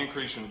done on the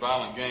increase in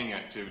violent gang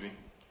activity.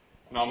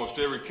 In almost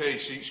every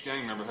case, each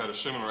gang member had a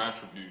similar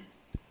attribute.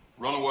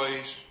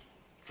 Runaways,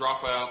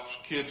 dropouts,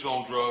 kids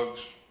on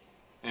drugs,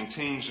 and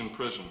teens in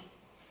prison.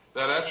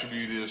 That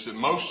attribute is that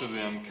most of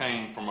them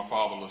came from a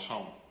fatherless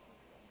home.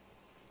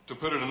 To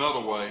put it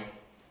another way,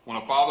 when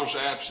a father's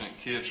absent,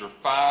 kids are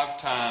 5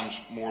 times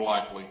more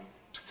likely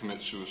to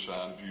commit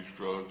suicide, abuse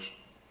drugs,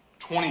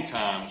 20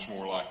 times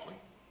more likely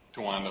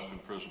to wind up in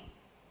prison.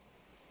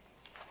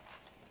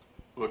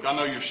 Look, I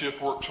know your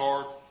shift works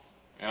hard,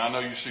 and I know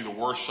you see the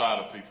worst side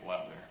of people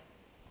out there.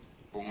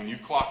 But when you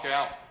clock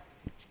out,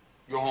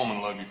 go home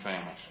and love your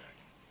families.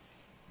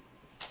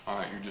 All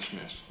right, you're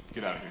dismissed.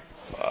 Get out of here.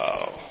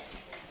 Wow.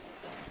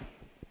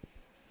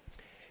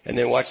 And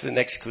then watch the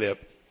next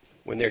clip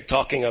when they're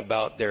talking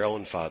about their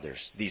own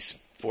fathers, these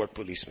 4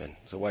 policemen.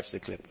 So watch the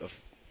clip of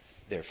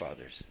their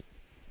fathers.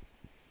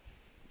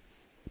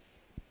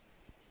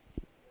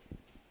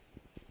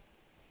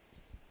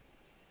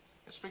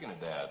 Speaking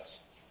of dads,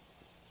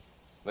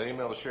 that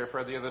email the sheriff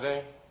read the other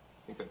day,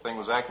 think that thing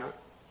was accurate?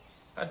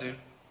 I do.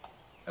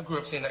 I grew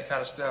up seeing that kind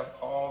of stuff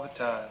all the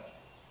time.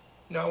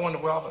 You know, I wonder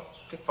where all the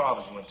good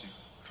fathers went to.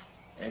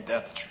 Ain't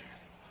that the truth?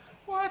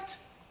 What?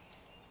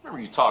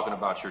 Remember you talking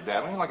about your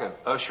dad? Ain't like an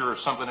usher or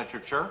something at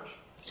your church?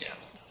 Yeah,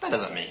 that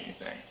doesn't mean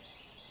anything.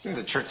 As soon as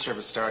the church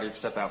service started, he'd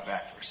step out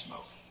back for a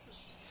smoke.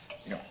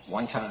 You know,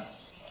 one time,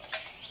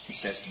 he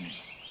says to me,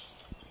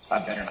 I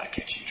better not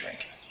catch you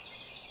drinking.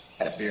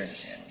 Had a beer in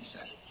his hand when he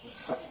said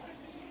it.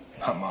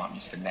 My mom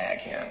used to nag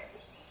him.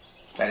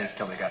 That is,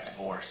 till they got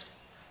divorced.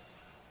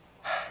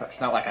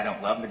 It's not like I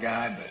don't love the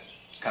guy, but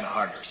it's kind of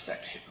hard to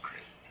respect a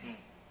hypocrite.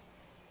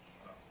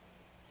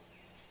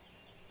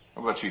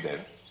 What about you,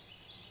 David?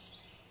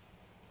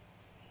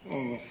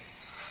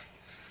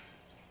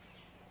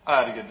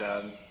 I had a good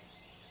dad.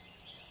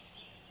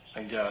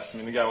 I guess. I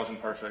mean, the guy wasn't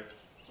perfect.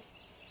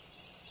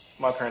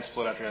 My parents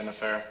split after he had an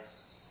affair.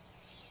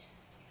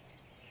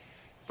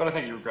 But I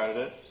think he regretted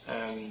it,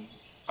 and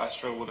I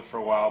struggled with it for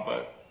a while,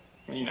 but,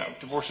 you know,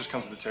 divorce just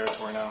comes with the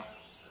territory now.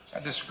 I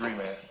disagree,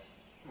 man.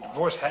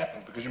 Divorce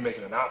happens because you're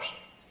making an option.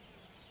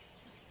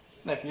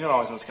 Nathan, you don't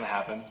always know what's going to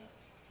happen. You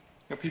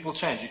know, people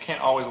change. You can't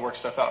always work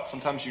stuff out.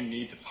 Sometimes you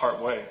need to part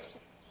ways.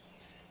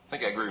 I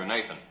think I agree with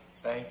Nathan.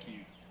 Thank you.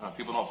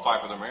 People don't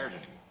fight for their marriage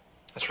anymore.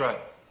 That's right.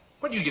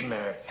 When you get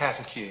married, have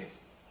some kids,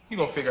 you're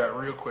going to figure out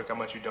real quick how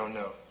much you don't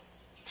know.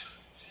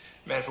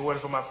 Man, if it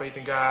wasn't for my faith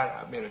in God,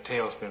 I'd be in a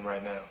tailspin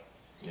right now.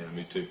 Yeah,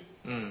 me too.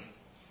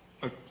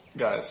 Look,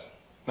 guys,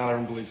 not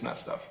everyone believes in that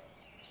stuff.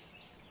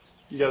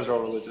 You guys are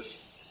all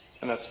religious,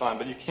 and that's fine,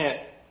 but you can't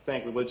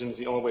think religion is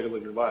the only way to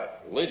live your life.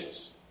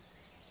 Religious?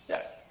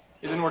 Yeah.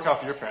 It didn't work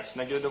out for your parents.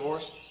 Didn't they get a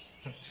divorce?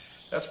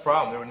 That's the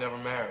problem. They were never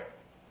married.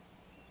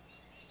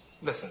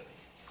 Listen,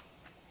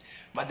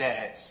 my dad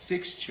had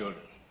 6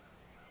 children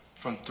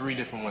from 3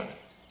 different women.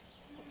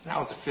 And I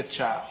was the 5th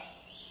child.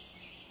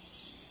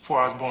 Before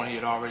I was born, he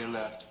had already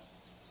left.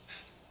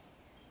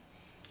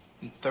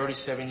 I'm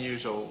 37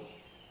 years old,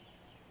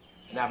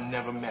 and I've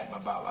never met my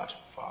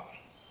biological father.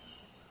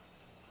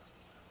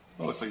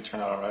 Well, looks like you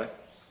turned out all right.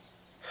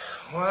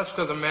 Well, that's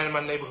because a man in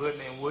my neighborhood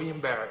named William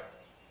Barrett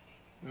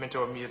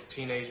mentored me as a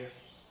teenager,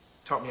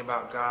 taught me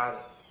about God.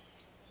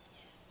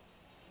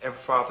 Every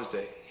Father's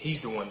Day,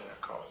 he's the one that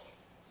I call.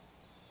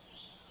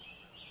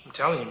 I'm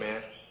telling you,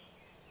 man,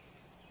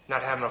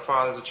 not having a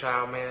father as a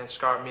child, man,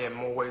 scarred me in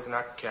more ways than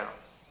I can count.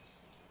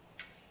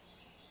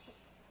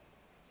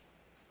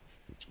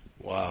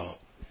 Wow.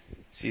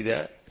 See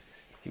that?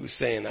 He was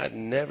saying, I'd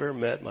never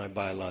met my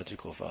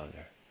biological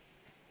father.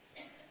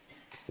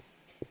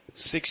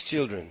 6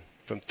 children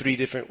from 3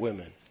 different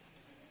women.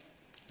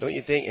 Don't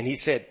you think? And he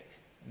said,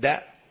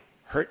 that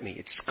hurt me.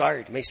 It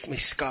scarred, may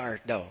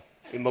scarred though,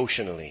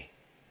 emotionally,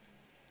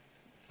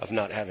 of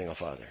not having a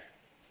father.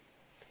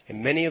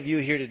 And many of you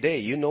here today,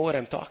 you know what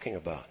I'm talking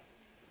about.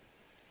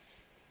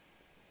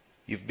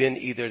 You've been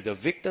either the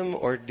victim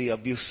or the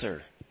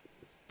abuser.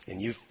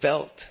 And you've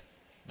felt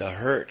the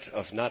hurt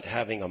of not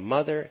having a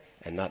mother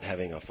and not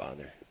having a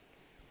father.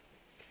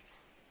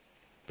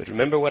 But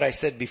remember what I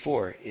said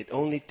before, it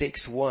only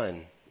takes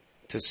one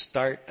to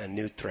start a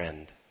new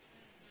trend.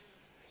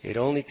 It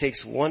only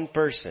takes one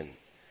person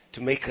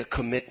to make a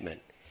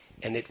commitment,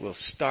 and it will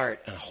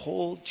start a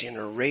whole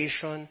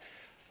generation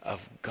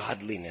of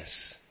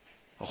godliness.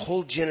 A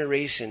whole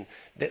generation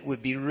that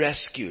would be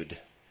rescued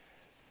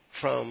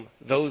from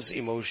those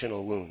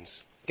emotional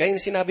wounds. Kaya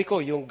yung sinabi ko,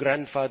 yung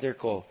grandfather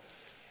ko,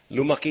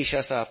 lumaki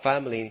siya sa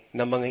family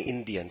ng mga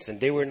Indians, and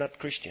they were not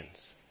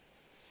Christians.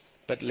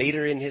 But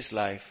later in his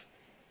life,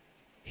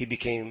 he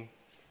became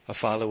a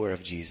follower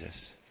of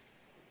Jesus.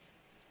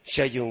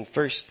 Siya yung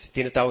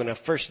tinatawag na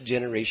first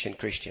generation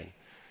Christian.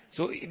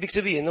 So, ibig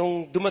sabihin,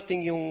 nung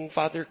dumating yung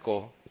father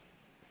ko,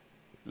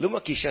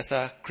 lumaki siya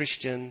sa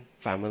Christian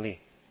family.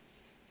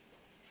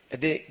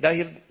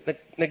 Dahil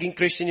naging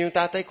Christian yung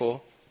tatay ko,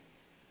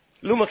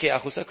 lumaki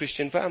ako sa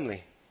Christian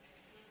family.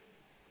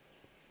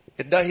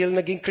 At dahil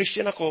naging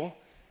Christian ako,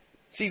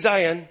 si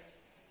Zion,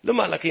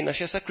 lumalaki na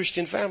siya sa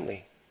Christian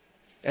family.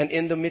 And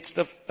in the midst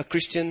of a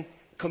Christian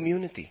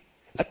community.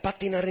 At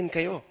pati na rin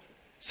kayo.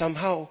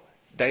 Somehow,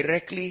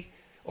 directly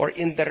or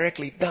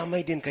indirectly,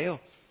 damay din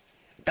kayo.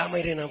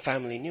 Damay rin ang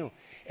family niyo.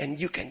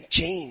 And you can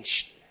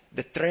change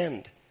the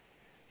trend.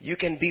 You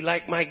can be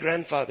like my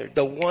grandfather,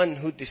 the one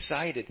who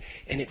decided,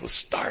 and it will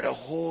start a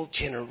whole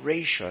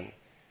generation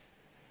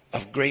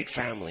of great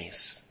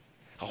families.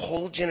 A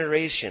whole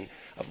generation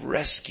of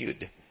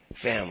rescued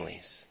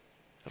families,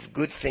 of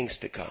good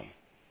things to come.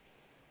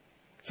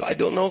 So I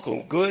don't know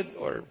kung good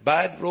or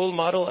bad role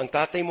model ang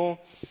tatay mo,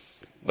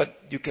 but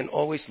you can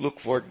always look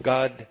for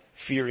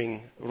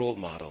God-fearing role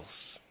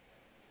models.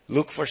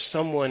 Look for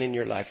someone in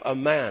your life, a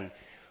man,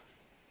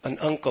 an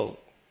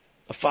uncle,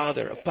 a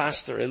father, a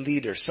pastor, a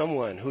leader,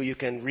 someone who you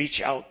can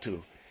reach out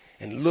to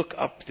and look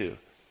up to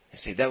and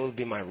say, that will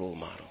be my role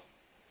model.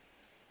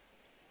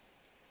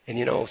 And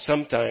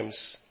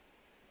sometimes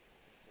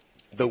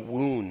the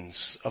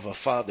wounds of a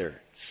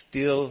father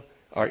still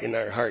are in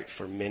our heart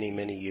for many,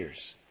 many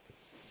years.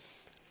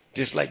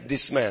 Just like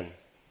this man,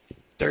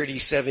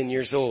 37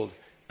 years old,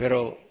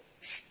 pero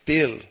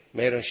still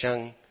meron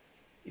siyang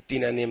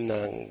itinanim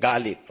ng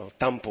galit o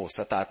tampo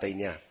sa tatay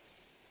niya.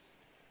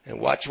 And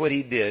watch what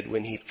he did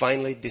when he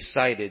finally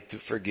decided to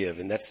forgive.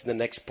 And that's the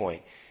next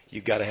point.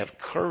 You got to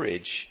have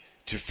courage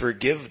to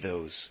forgive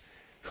those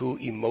who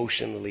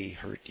emotionally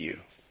hurt you.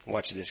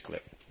 Watch this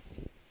clip.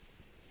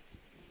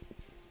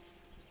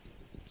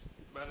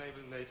 My name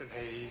is Nathan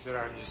Hayes, and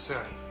I'm your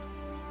son.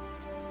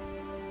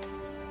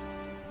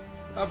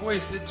 I've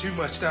wasted too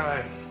much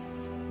time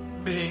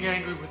being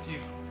angry with you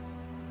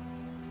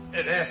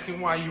and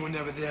asking why you were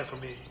never there for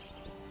me.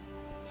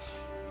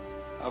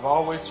 I've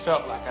always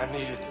felt like I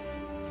needed to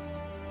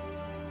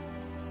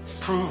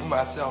prove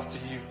myself to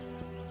you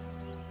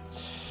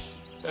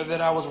and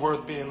that I was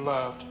worth being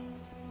loved.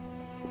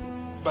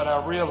 But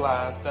I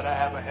realized that I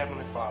have a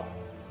Heavenly Father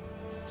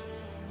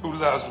who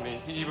loves me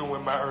even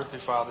when my earthly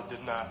father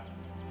did not.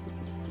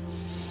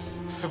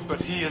 But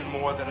He is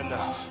more than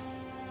enough.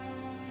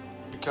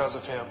 Because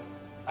of Him,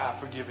 I've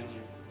forgiven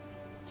you.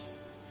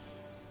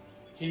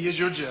 He is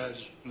your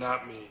judge,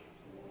 not me.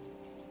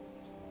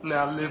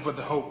 Now live with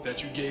the hope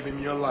that you gave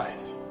Him your life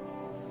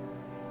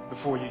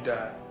before you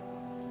died.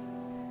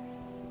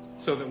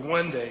 So that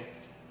one day,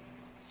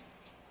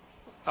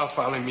 I'll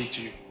finally meet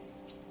you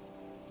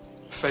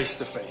face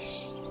to face.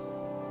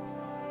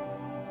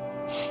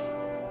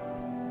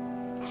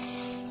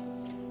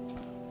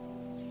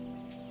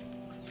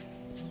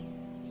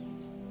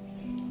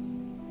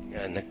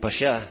 Yan, nagpa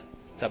siya.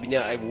 Sabi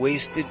niya, I've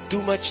wasted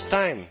too much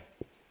time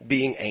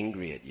being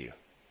angry at you.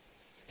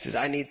 He says,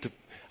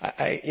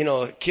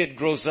 a kid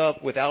grows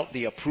up without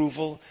the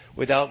approval,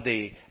 without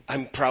the,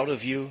 I'm proud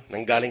of you,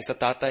 nanggaling sa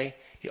tatay.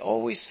 He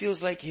always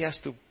feels like he has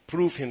to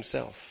prove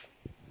himself.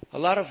 A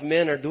lot of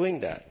men are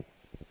doing that.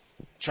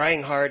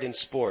 Trying hard in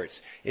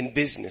sports, in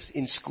business,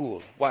 in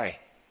school. Why?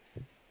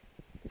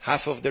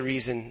 Half of the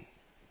reason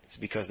is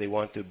because they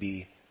want to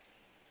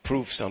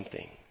prove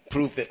something.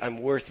 Prove that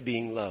I'm worth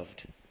being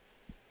loved.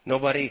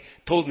 Nobody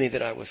told me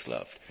that I was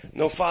loved.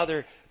 No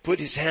father put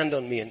his hand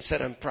on me and said,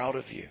 I'm proud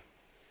of you.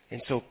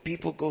 And so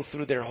people go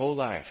through their whole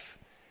life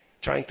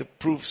trying to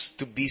prove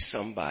to be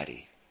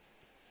somebody.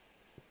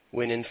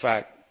 When in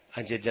fact,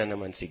 andiyan dyan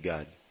naman si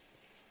God.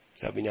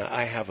 Sabi niya,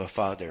 I have a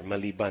father,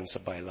 maliban sa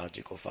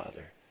biological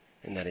father.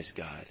 And that is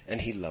God.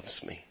 And He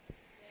loves me.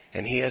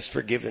 And He has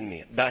forgiven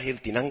me.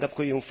 Dahil tinanggap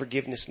ko yung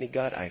forgiveness ni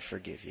God, I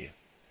forgive you.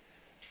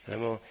 Alam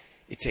mo,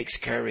 it takes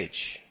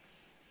courage.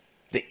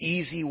 The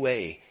easy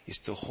way is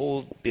to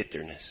hold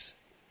bitterness.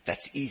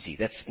 That's easy.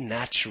 That's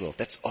natural.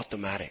 That's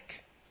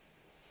automatic.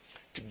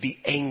 To be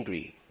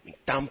angry,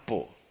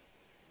 tampo,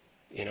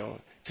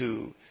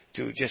 to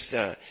just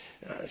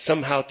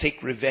somehow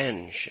take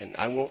revenge. And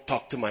I won't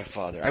talk to my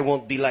father. I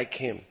won't be like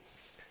him.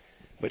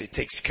 But it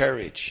takes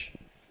courage,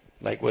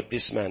 like what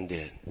this man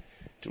did,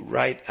 to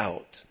write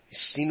out.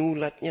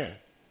 Sinulat niya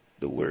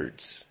the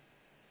words.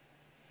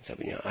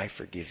 Sabi niya, I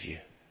forgive you.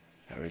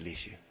 I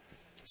release you.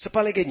 Sa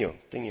palagay niyo,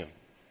 tingnan niyo.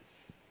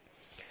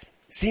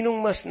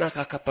 Sinong mas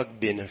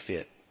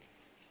nakakapag-benefit?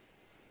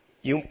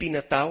 Yung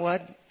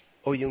pinatawad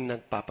o yung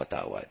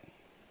nagpapatawad?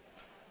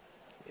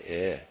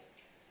 Yeah.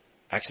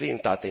 Actually,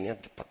 yung tatay niya,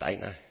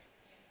 patay na.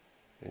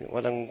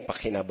 Walang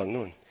pakinabang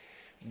nun.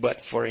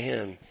 But for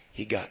him,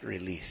 he got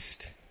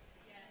released.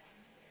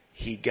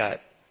 He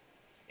got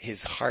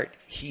his heart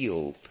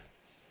healed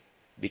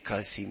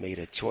because he made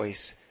a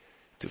choice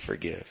to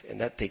forgive.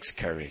 And that takes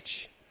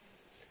courage.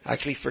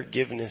 Actually,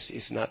 forgiveness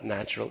is not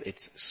natural,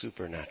 it's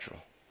supernatural.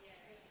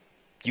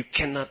 You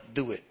cannot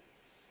do it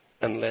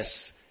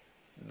unless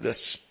the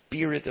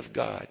Spirit of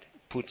God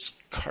puts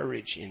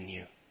courage in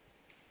you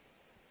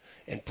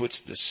and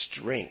puts the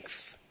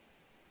strength.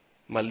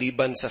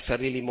 Maliban sa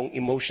sarili mong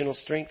emotional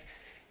strength,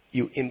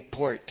 you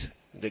import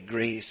the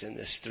grace and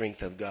the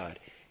strength of God,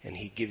 and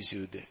He gives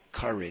you the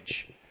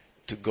courage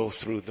to go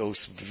through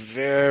those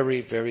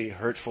very, very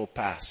hurtful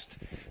past,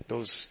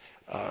 those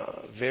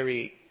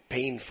very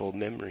painful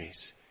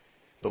memories.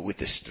 But with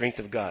the strength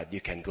of God,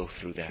 you can go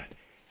through that,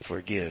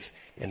 forgive,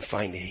 and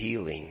find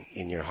healing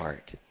in your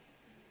heart.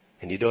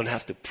 And you don't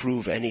have to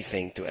prove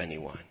anything to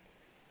anyone,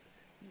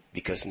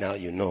 because now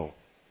you know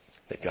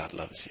that God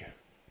loves you.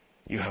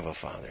 You have a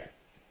Father.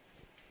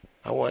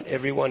 I want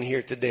everyone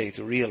here today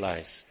to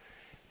realize,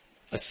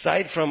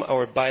 aside from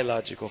our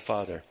biological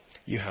father,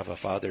 you have a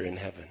Father in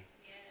heaven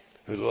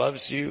who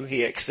loves you.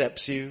 He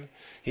accepts you.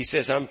 He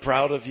says, I'm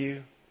proud of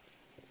you.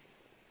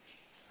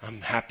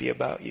 I'm happy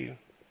about you.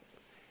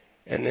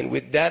 And then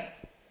with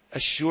that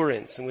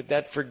assurance and with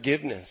that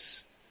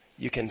forgiveness,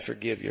 you can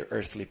forgive your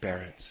earthly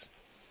parents.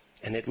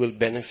 And it will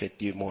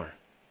benefit you more.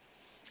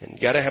 And you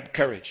got to have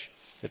courage.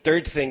 The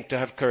third thing to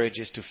have courage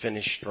is to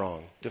finish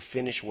strong, to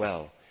finish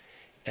well,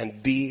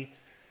 and be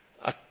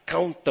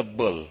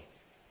accountable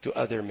to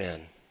other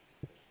men.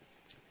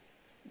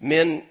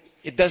 Men,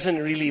 it doesn't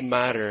really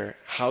matter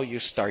how you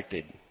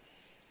started.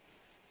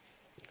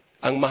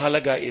 Ang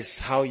mahalaga is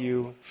how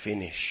you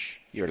finish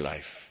your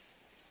life.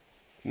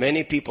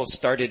 Many people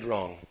started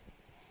wrong.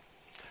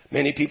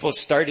 Many people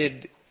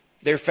started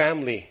their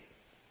family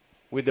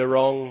with the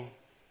wrong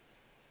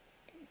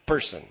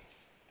person.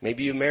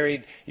 Maybe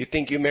you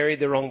think you married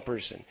the wrong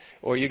person,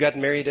 or you got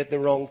married at the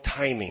wrong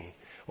timing,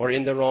 or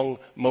in the wrong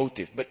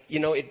motive. But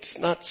it's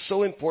not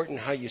so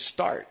important how you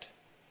start.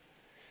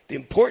 The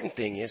important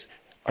thing is,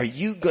 are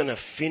you gonna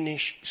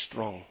finish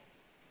strong?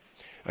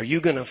 Are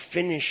you gonna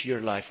finish your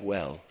life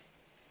well?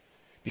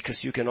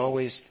 Because you can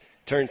always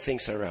turn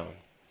things around.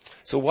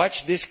 So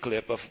watch this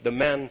clip of the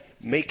man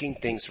making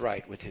things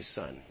right with his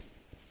son.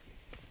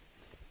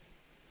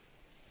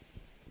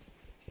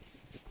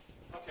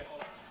 Okay,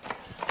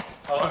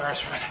 hold on,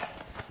 rest a minute.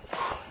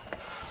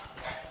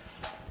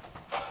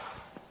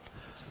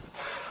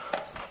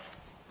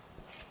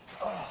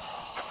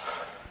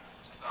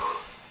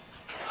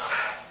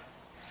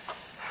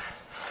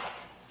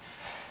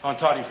 I want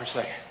to talk to you for a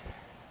second.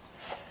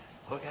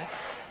 Okay.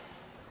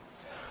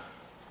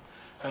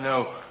 I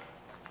know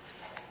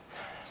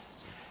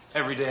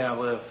every day I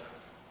live,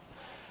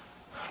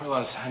 I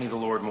realize I need the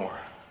Lord more.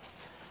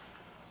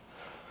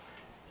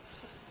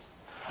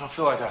 I don't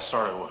feel like I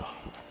started well.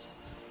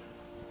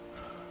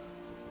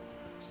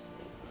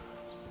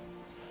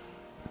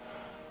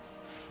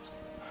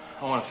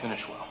 I want to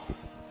finish well.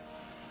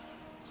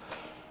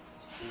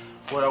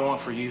 What I want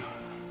for you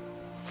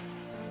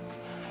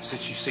is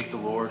that you seek the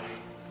Lord,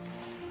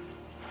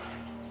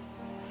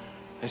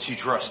 that you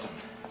trust Him,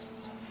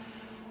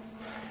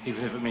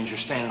 even if it means you're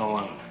standing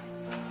alone.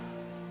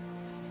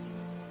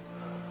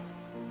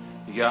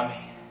 You got me?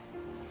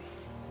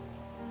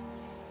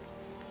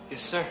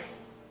 Yes, sir.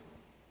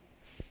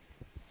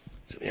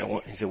 So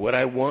he said, what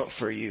I want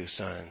for you,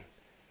 son,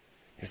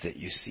 is that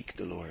you seek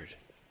the Lord.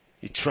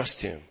 You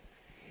trust Him,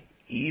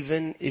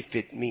 even if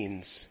it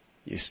means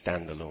you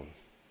stand alone.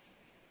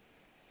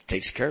 It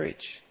takes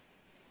courage.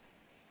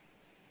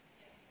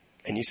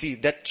 And you see,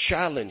 that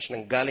challenge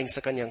ng galing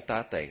sa kanyang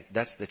tatay,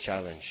 that's the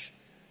challenge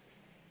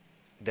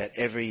that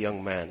every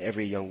young man,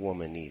 every young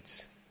woman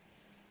needs.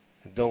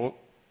 Don't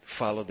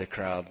follow the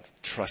crowd.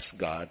 Trust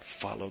God.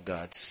 Follow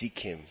God. Seek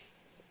Him.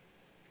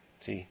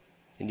 See?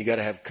 And you got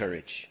to have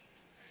courage.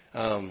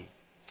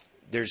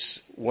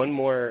 There's one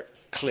more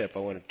clip I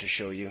wanted to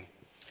show you,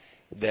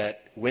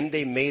 that when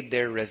they made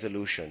their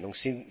resolution, nung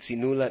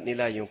sinulat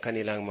nila yung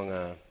kanilang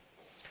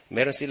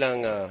meron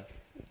silang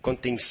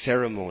konting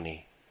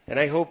ceremony. And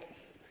I hope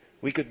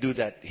we could do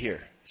that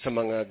here sa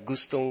mga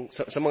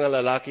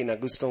lalaki na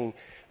gustong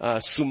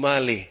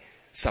sumali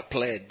sa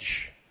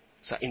pledge,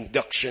 sa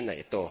induction na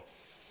ito.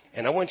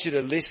 And I want you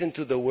to listen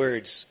to the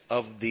words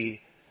of the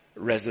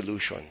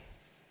resolution.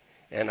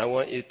 And I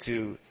want you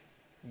to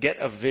get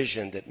a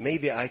vision that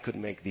maybe I could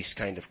make these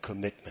kind of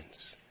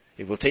commitments.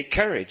 It will take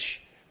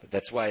courage, but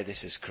that's why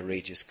this is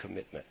courageous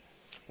commitment.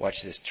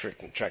 Watch this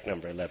track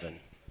number 11.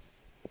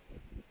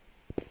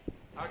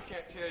 I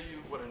can't tell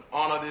you what an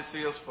honor this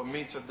is for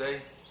me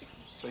today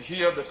to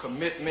hear the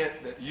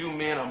commitment that you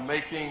men are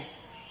making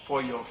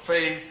for your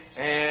faith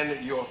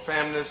and your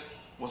families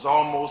was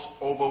almost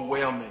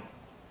overwhelming.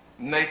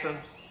 Nathan,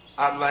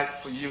 I'd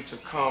like for you to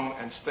come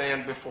and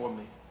stand before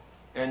me.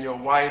 and your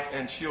wife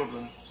and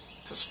children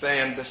to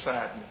stand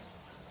beside me.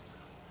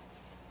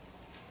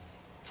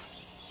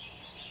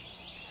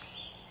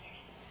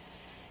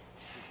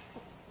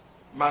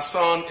 My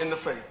son in the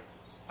faith,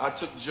 I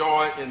took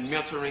joy in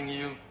mentoring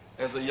you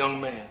as a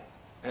young man,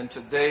 and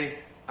today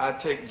I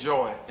take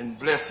joy in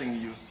blessing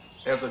you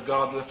as a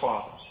godly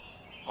father.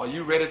 Are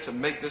you ready to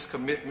make this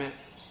commitment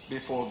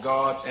before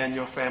God and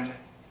your family?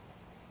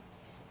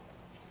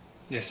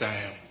 Yes, I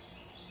am.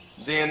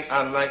 Then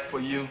I'd like for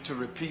you to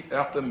repeat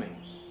after me.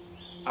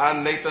 I,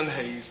 Nathan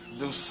Hayes,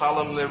 do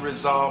solemnly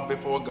resolve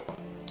before God.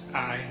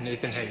 I,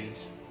 Nathan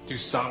Hayes, do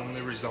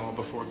solemnly resolve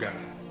before God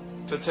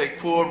to take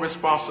full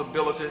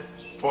responsibility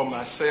for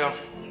myself,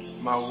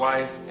 my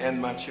wife,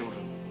 and my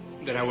children.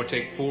 That I will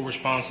take full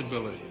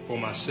responsibility for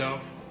myself,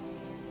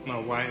 my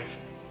wife,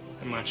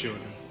 and my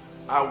children.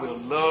 I will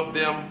love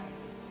them,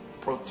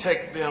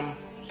 protect them,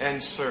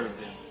 and serve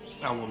them.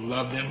 I will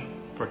love them,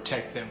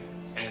 protect them,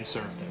 and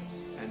serve them.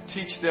 And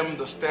teach them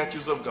the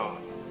statutes of God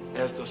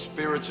as the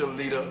spiritual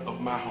leader of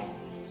my home.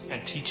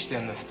 And teach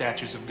them the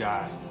statutes of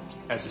God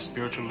as the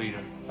spiritual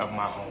leader of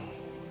my home.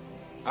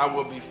 I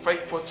will be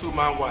faithful to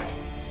my wife,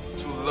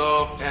 to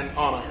love and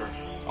honor her.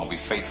 I'll be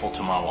faithful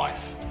to my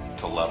wife,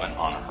 to love and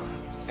honor her.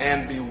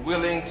 And be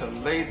willing to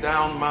lay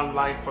down my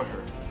life for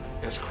her,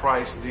 as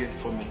Christ did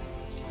for me.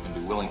 And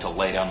be willing to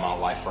lay down my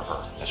life for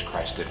her, as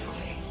Christ did for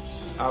me.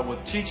 I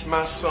will teach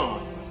my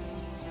son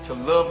to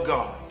love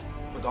God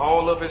with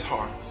all of his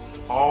heart,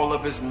 all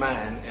of his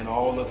mind, and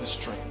all of his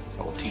strength.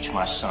 I will teach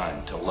my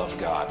son to love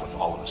God with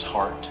all of his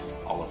heart,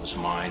 all of his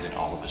mind, and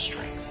all of his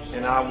strength.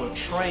 And I will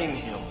train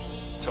him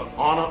to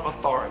honor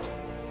authority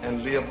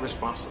and live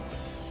responsibly.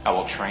 I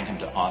will train him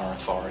to honor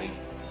authority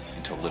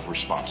and to live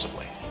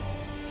responsibly.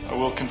 I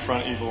will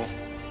confront evil,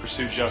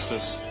 pursue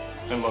justice,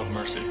 and love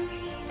mercy.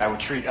 I will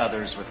treat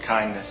others with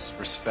kindness,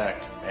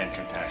 respect, and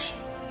compassion.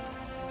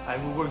 I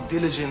will work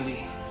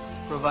diligently,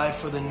 provide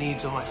for the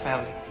needs of my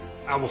family.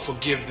 I will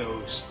forgive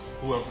those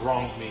who have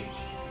wronged me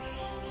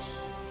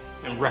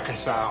and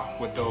reconcile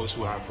with those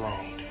who I have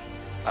wronged.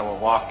 I will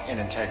walk in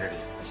integrity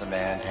as a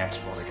man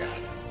answerable to God.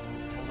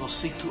 I will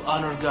seek to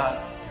honor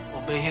God,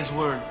 obey His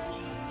word,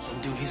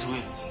 and do His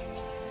will.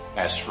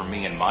 As for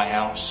me and my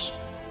house,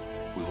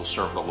 we will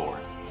serve the Lord.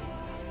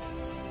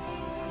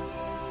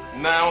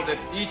 Now that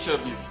each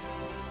of you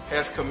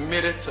has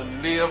committed to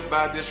live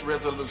by this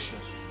resolution,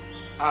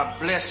 I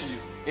bless you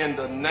in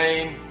the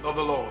name of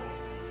the Lord.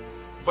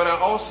 But I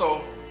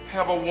also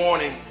have a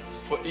warning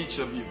for each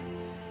of you.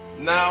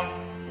 Now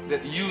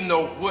that you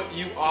know what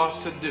you are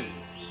to do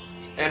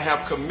and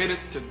have committed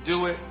to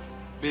do it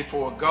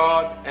before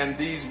God and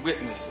these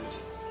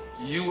witnesses,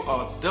 you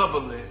are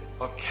doubly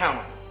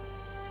accountable.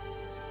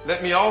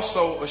 Let me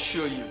also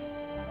assure you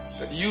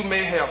that you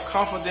may have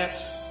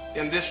confidence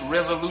in this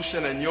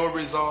resolution and your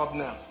resolve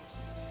now.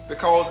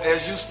 Because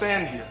as you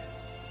stand here,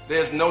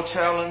 there's no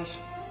challenge,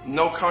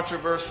 no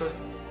controversy,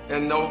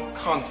 and no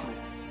conflict.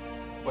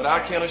 But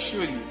I can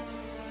assure you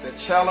that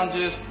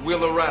challenges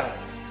will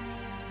arise,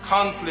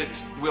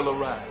 conflicts will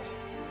arise,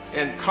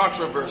 and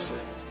controversy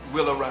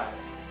will arise.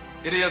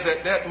 It is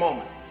at that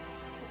moment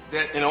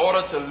that in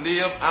order to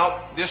live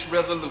out this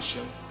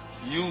resolution,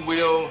 you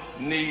will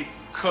need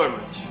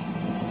courage.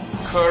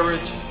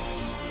 Courage,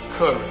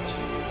 courage.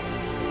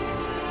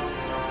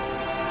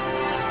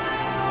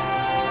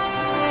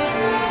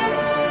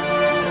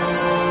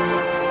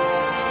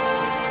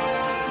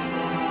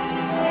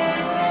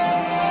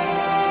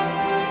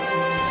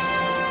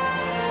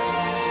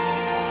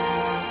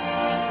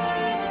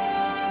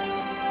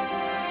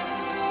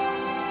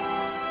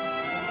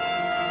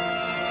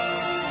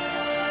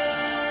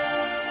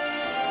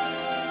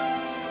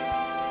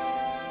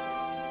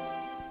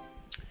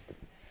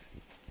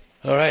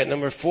 All right,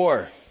 number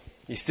 4.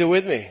 You still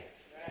with me?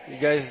 You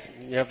guys,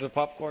 you have the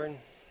popcorn?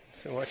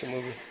 So watch a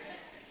movie.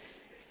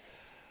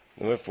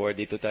 Number 4,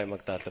 dito tayo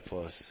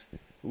magtatapos.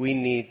 We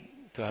need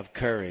to have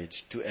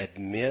courage to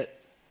admit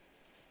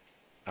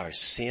our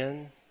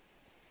sin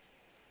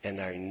and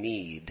our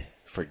need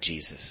for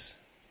Jesus.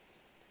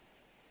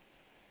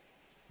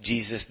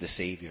 Jesus the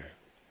Savior.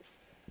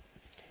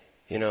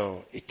 You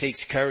know, it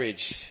takes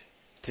courage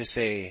to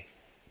say,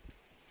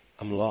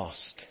 I'm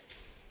lost.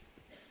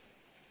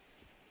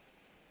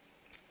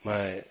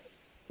 My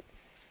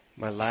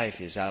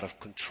life is out of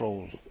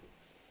control.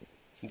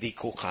 Hindi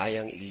ko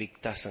kayang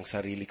iligtas ang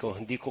sarili ko.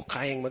 Hindi ko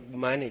kayang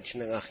mag-manage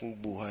ng aking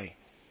buhay.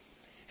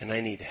 And I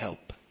need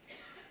help.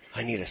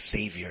 I need a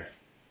Savior.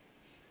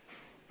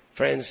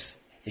 Friends,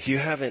 if you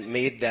haven't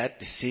made that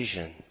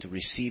decision to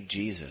receive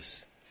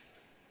Jesus,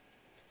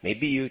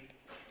 maybe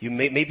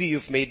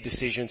you've made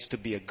decisions to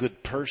be a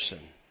good person,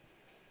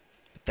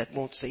 but that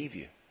won't save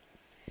you.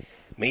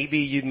 Maybe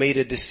you made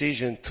a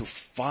decision to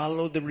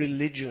follow the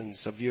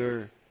religions of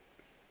your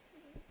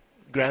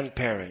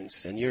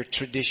grandparents and your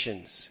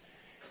traditions.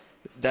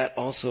 That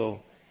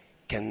also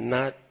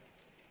cannot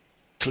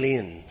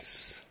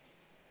cleanse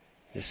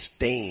the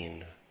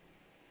stain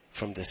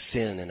from the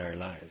sin in our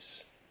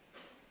lives.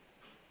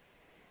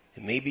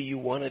 And maybe you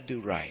want to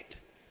do right,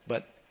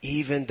 but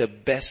even the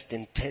best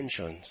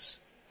intentions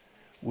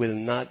will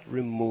not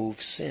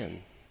remove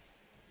sin.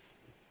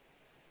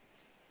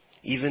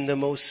 Even the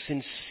most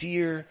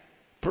sincere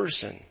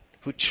person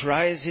who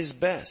tries his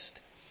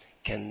best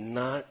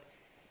cannot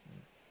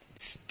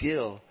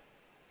still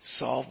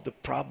solve the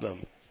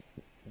problem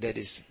that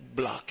is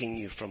blocking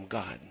you from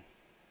God.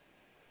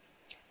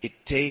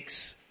 It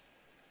takes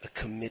a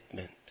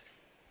commitment,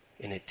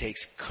 and it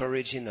takes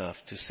courage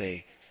enough to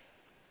say,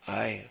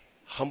 I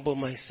humble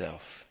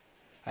myself.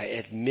 I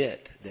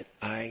admit that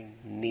I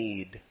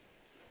need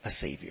a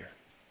Savior.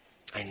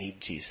 I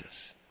need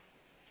Jesus.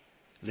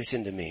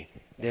 Listen to me.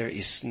 There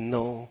is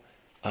no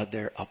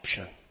other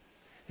option.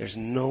 There's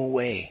no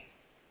way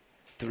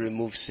to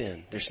remove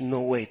sin. There's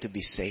no way to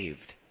be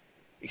saved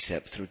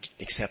except through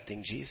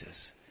accepting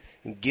Jesus.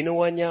 Yung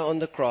ginawa niya on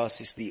the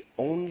cross is the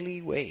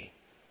only way.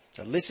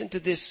 Now listen to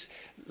this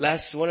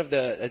last one of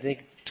the, I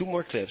think, 2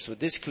 more clips. But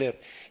this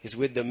clip is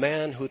with the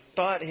man who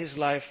thought his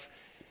life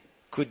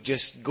could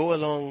just go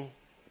along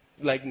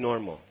like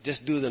normal.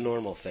 Just do the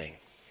normal thing.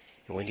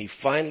 And when he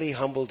finally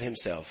humbled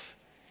himself,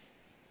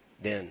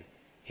 then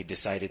he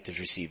decided to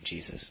receive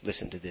Jesus.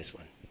 Listen to this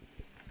one.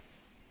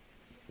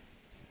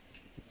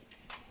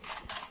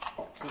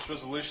 This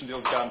resolution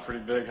deal's gotten pretty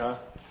big, huh?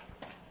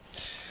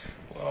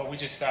 Well, we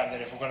just decided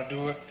that if we're going to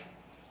do it,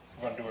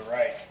 we're going to do it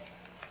right.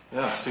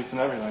 Yeah, suits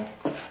and everything.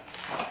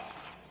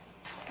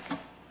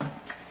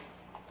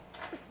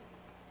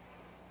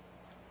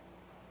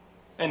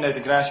 Hey,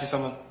 Nathan, can I ask you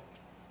something?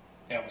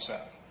 Yeah, what's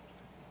up?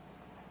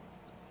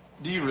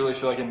 Do you really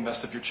feel like you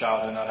messed up your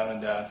childhood not having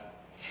a dad?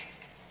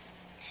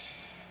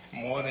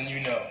 More than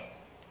you know.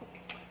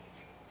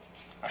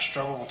 I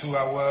struggled with who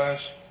I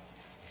was,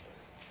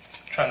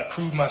 trying to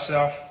prove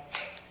myself.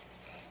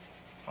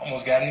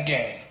 Almost got in the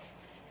game.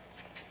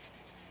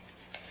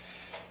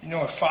 You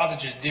know, if father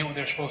just did what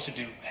they're supposed to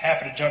do,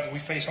 half of the junk that we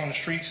face on the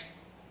streets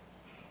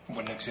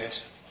wouldn't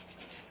exist.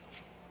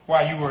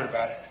 Why are you worried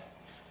about it?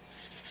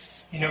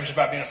 You nervous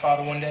about being a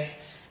father one day?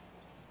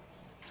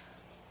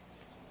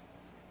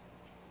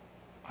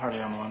 I already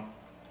am one.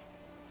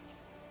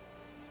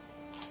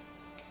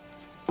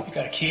 You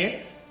got a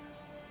kid?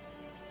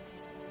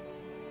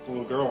 A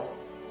little girl.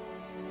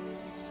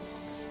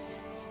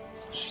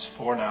 She's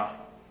 4 now.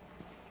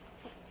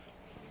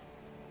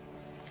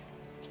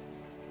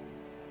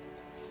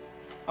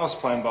 I was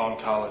playing ball in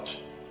college.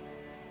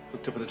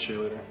 Hooked up with a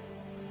cheerleader.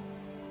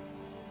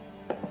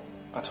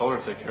 I told her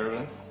to take care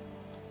of it.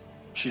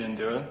 She didn't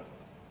do it.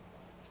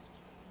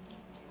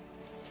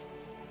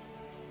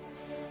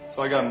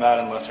 So I got mad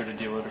and left her to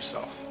deal with it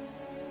herself.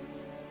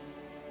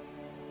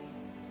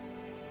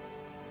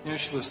 You know,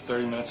 she lives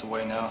 30 minutes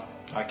away now.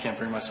 I can't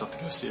bring myself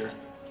to go see her.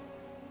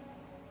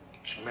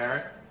 She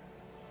married?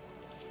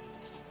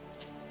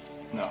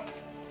 No.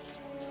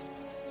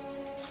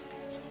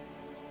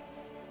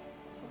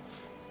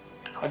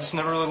 I just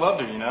never really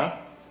loved her, you know?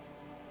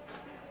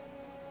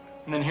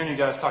 And then hearing you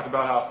guys talk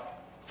about how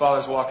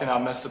father's walking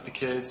out, messed up the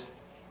kids.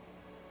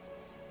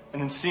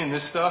 And then seeing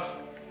this stuff.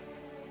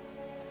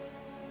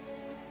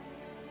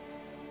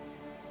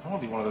 I don't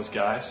want to be one of those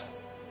guys.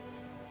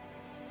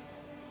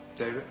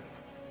 David,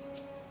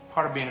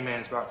 part of being a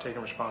man is about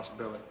taking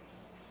responsibility.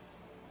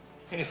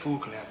 Any fool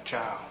can have a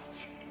child.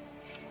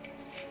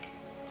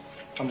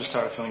 I'm just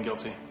tired of feeling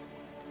guilty.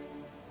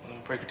 Well, let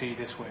me break it to you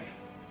this way.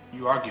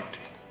 You are guilty.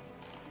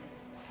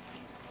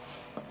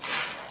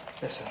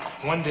 Listen,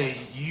 one day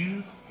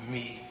you,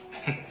 me,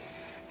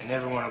 and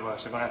every one of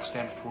us are going to have to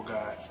stand before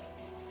God.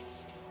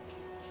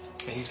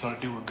 And he's going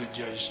to do what good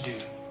judges do.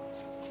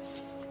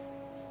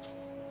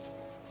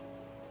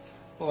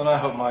 Well, and I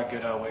hope my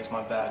good outweighs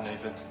my bad,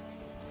 Nathan.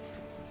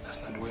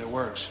 That's not the way it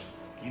works.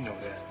 You know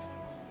that.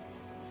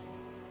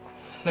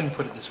 Let me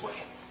put it this way.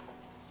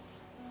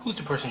 Who's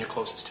the person you're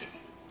closest to?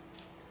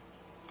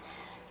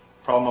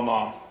 Probably my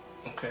mom.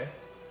 Okay.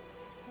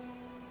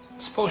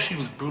 Suppose she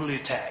was brutally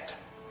attacked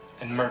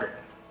and murdered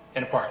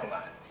in a parking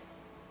lot.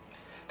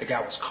 The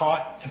guy was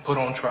caught and put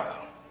on trial.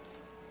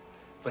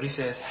 But he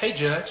says, hey,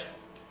 judge,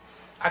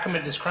 I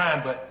committed this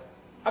crime, but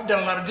I've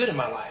done a lot of good in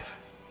my life.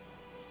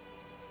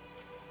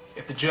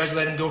 If the judge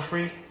let him go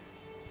free,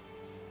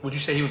 would you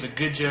say he was a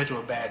good judge or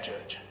a bad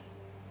judge?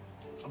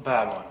 A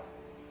bad one.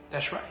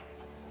 That's right.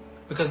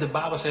 Because the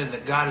Bible says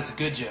that God is a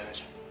good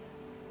judge.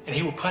 And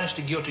he will punish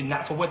the guilty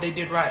not for what they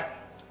did right,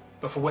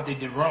 but for what they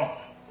did wrong.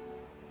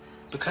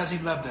 Because he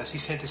loved us, he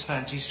sent his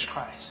son, Jesus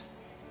Christ,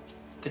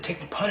 to take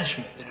the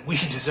punishment that we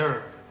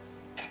deserve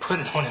and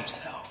put it on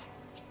himself.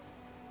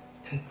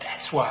 And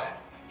that's why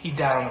he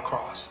died on the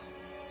cross.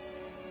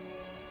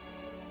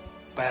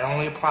 But it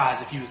only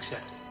applies if you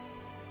accept it.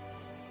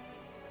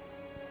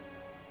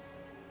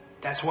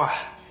 That's why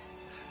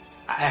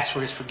I asked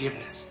for his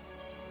forgiveness.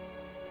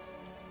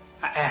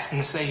 I asked him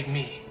to save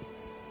me.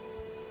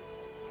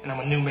 And I'm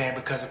a new man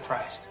because of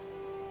Christ.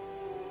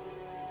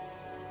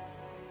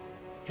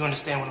 You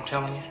understand what I'm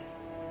telling you?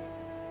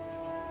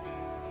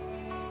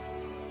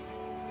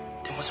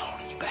 Then what's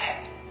holding you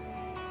back?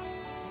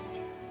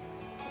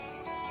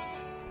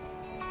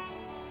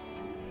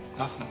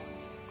 Nothing.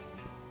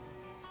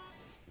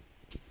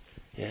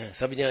 Yeah,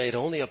 sabi niya, it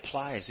only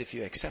applies if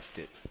you accept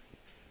it.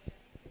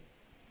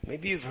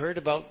 Maybe you've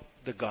heard about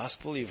the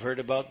gospel, you've heard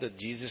about that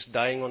Jesus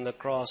dying on the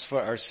cross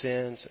for our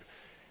sins.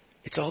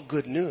 It's all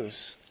good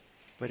news,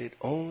 but it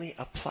only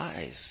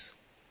applies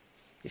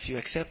if you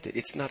accept it.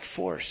 It's not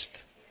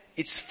forced.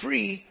 It's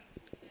free.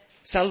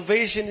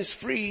 Salvation is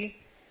free.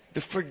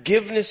 The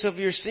forgiveness of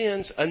your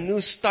sins, a new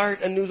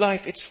start, a new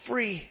life, it's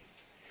free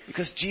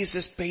because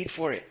Jesus paid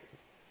for it.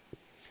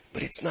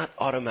 But it's not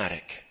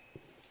automatic.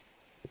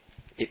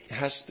 It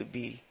has to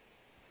be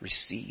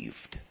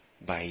received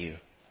by you.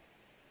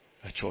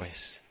 A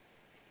choice.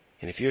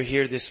 And if you're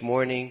here this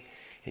morning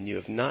and you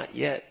have not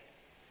yet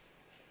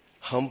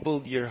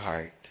humbled your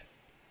heart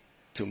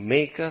to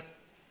make a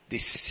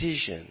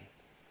decision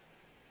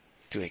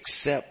to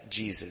accept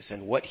Jesus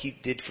and what He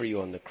did for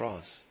you on the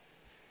cross,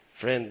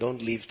 friend,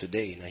 don't leave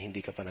today na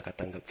hindi ka pa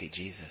nakatanggap kay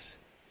Jesus.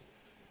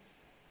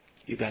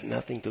 You got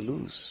nothing to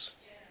lose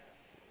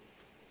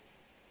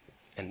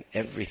and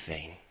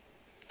everything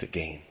to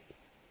gain.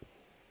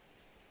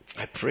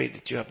 I pray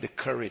that you have the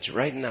courage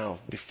right now,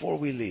 before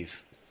we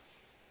leave,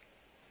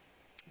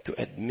 to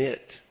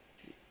admit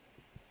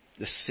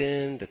the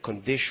sin, the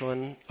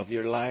condition of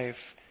your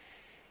life.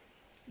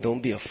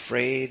 Don't be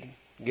afraid.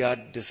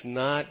 God does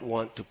not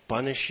want to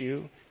punish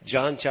you.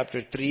 John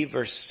chapter 3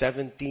 verse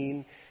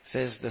 17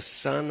 says the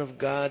Son of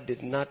God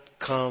did not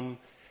come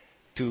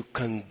to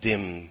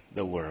condemn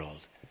the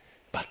world,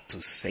 but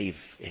to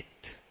save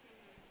it.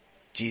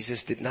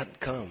 Jesus did not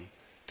come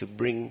to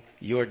bring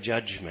your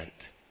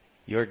judgment,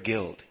 your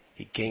guilt.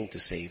 He came to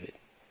save it,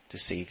 to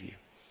save you.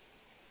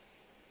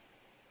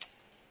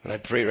 When I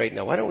pray right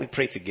now, why don't we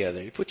pray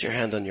together? You put your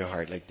hand on your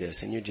heart like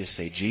this and you just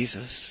say,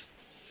 Jesus,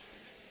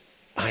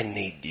 I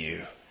need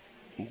you.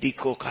 Hindi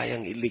ko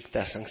kayang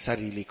iligtas ang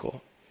sarili ko.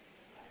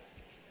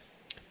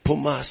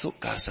 Pumasok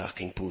ka sa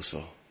aking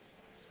puso.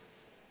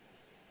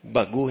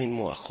 Baguhin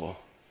mo ako.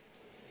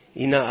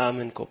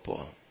 Inaamin ko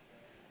po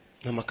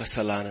na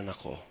makasalanan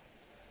ako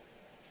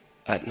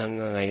at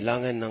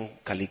nangangailangan ng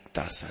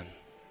kaligtasan.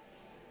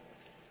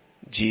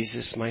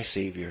 Jesus, my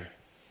Savior,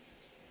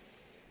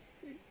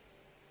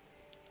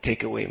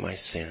 take away my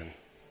sin.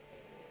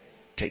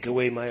 Take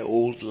away my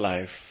old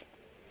life.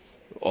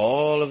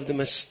 All of the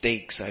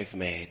mistakes I've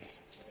made.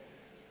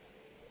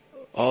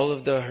 All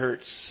of the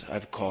hurts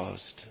I've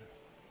caused.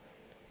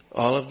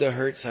 All of the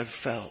hurts I've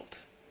felt.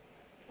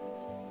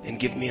 And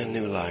give me a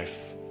new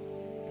life.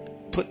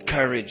 Put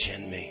courage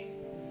in me.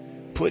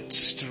 Put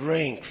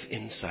strength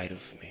inside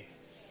of me.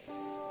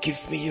 Give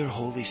me your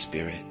Holy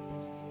Spirit.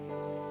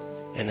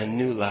 And a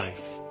new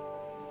life.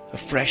 A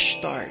fresh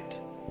start.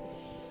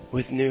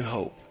 With new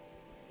hope.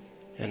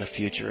 And a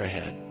future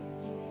ahead.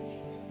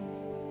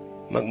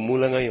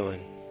 Magmula ngayon,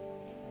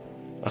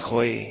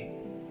 ako'y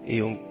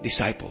iyong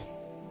disciple.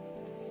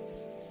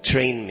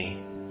 Train me,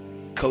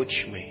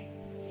 coach me,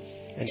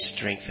 and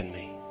strengthen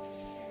me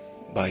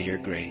by your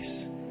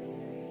grace.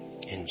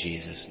 In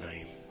Jesus'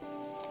 name.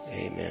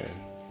 Amen.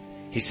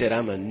 He said,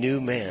 I'm a new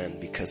man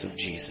because of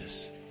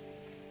Jesus.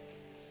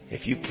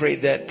 If you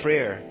prayed that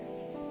prayer,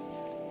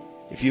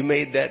 if you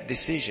made that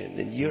decision,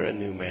 then you're a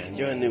new man,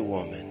 you're a new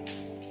woman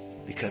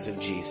because of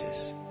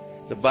Jesus.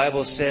 The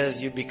Bible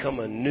says you become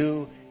a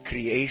new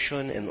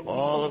creation, and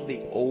all of the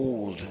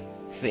old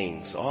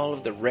things, all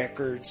of the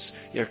records,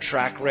 your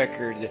track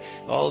record,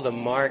 all the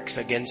marks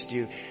against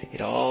you,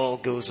 it all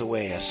goes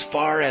away as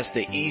far as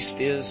the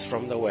east is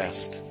from the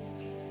west.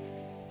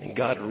 And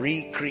God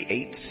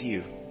recreates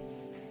you.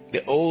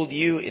 The old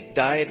you, it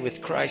died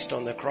with Christ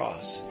on the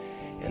cross.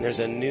 And there's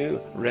a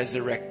new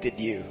resurrected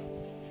you.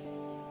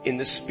 In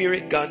the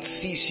Spirit, God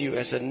sees you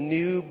as a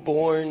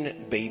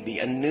newborn baby,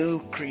 a new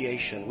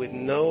creation with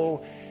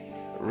no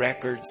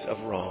records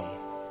of wrong.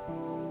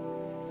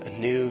 A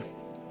new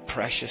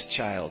precious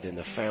child in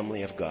the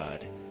family of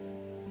God.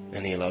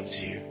 And He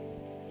loves you.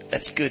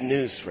 That's good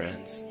news,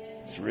 friends.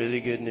 It's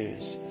really good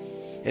news.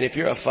 And if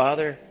you're a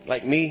father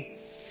like me,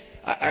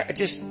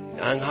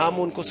 ang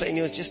hamon ko sa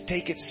inyo is just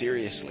take it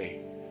seriously.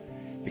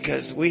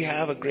 Because we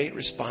have a great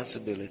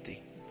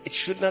responsibility. It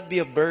should not be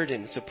a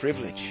burden. It's a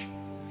privilege.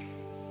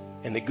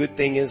 And the good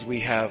thing is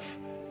we have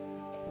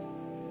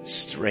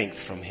strength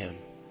from Him.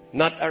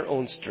 Not our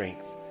own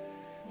strength,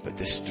 but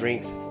the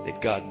strength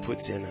that God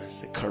puts in us,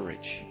 the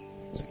courage.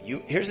 So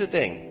here's the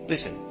thing.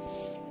 Listen,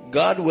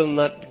 God will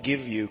not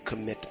give you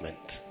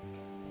commitment.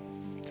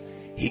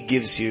 He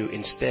gives you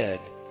instead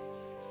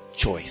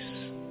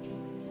choice.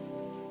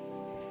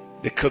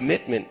 The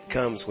commitment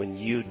comes when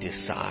you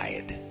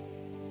decide.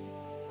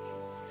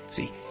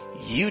 See,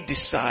 you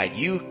decide,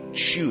 you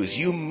choose,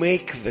 you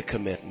make the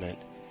commitment,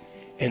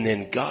 and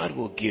then God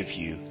will give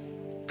you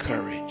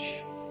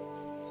courage.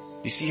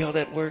 You see how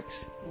that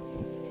works?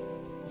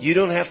 You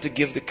don't have to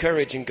give the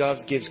courage and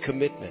God gives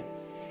commitment.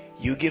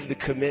 You give the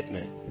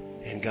commitment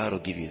and God will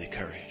give you the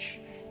courage.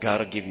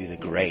 God will give you the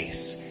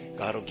grace.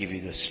 God will give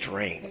you the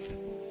strength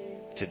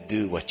to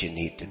do what you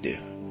need to do.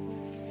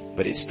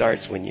 But it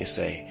starts when you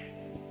say,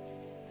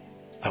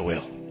 I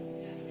will.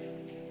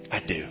 I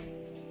do.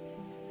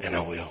 And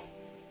I will.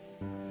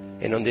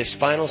 And on this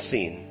final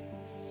scene,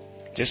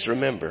 just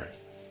remember,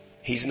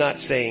 He's not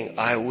saying,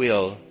 I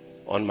will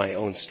on my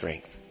own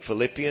strength.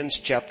 Philippians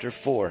chapter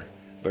 4,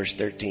 verse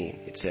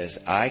 13. It says,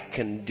 I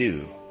can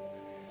do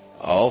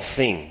all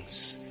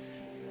things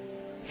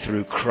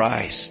through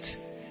Christ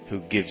who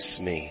gives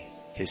me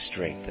His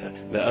strength.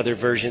 The other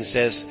version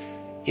says,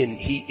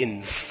 He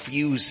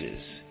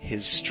infuses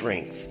His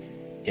strength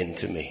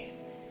into me.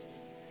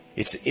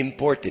 It's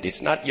imported.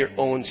 It's not your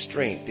own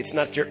strength. It's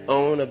not your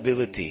own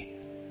ability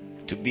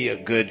to be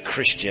a good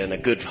Christian, a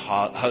good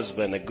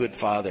husband, a good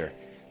father.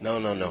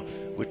 No.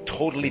 We're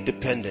totally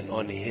dependent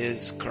on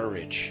His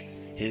courage,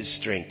 His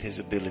strength, His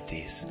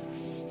abilities.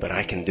 But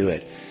I can do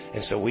it.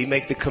 And so we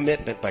make the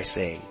commitment by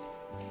saying,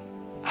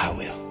 I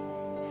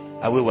will.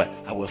 I will what?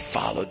 I will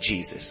follow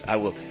Jesus. I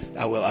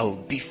will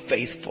be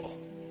faithful.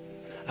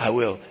 I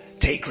will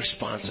take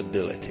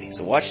responsibility.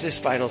 So watch this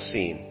final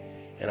scene,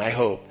 and I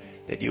hope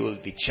that you will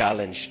be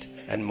challenged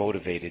and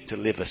motivated to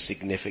live a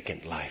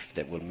significant life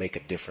that will make a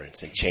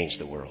difference and change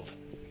the world.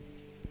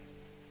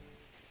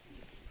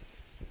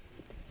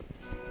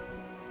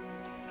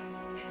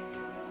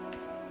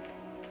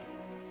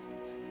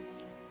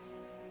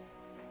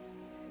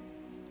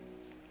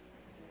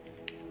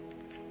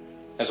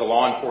 As a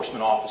law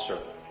enforcement officer,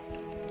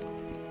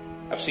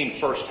 I've seen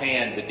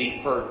firsthand the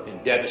deep hurt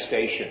and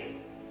devastation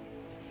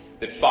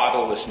that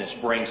fatherlessness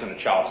brings in a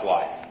child's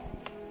life.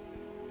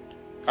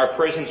 Our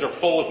prisons are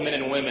full of men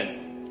and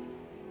women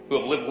who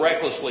have lived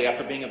recklessly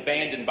after being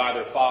abandoned by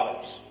their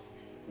fathers,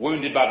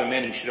 wounded by the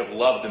men who should have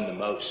loved them the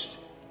most.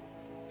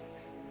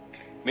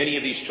 Many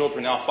of these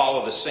children now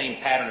follow the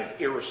same pattern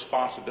of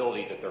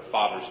irresponsibility that their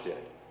fathers did.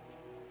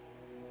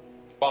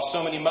 While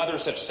so many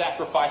mothers have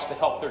sacrificed to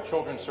help their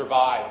children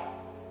survive,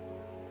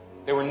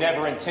 they were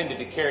never intended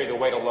to carry the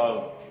weight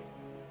alone.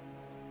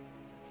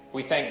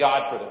 We thank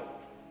God for them.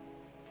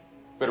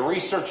 But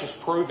research is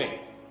proving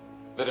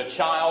that a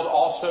child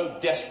also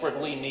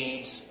desperately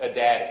needs a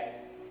daddy.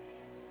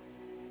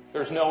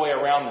 There's no way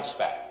around this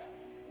fact.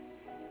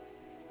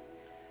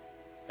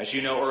 As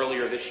you know,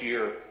 earlier this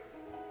year,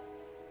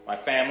 my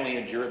family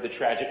endured the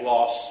tragic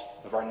loss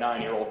of our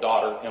 9-year-old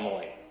daughter,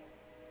 Emily.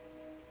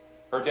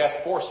 Her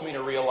death forced me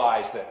to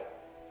realize that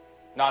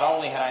not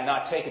only had I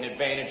not taken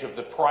advantage of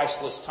the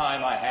priceless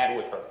time I had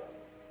with her,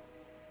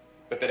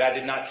 but that I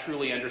did not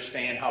truly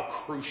understand how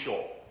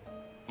crucial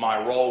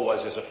my role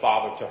was as a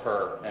father to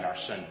her and our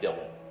son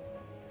Dylan.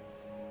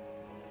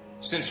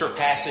 Since her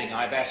passing,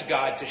 I've asked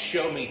God to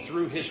show me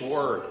through His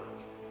Word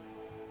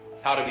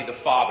how to be the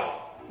father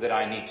that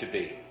I need to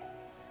be.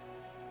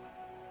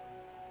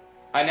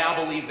 I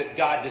now believe that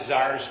God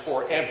desires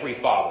for every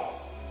father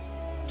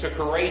to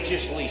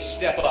courageously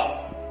step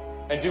up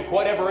and do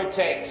whatever it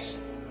takes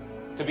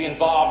to be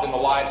involved in the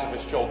lives of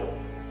his children.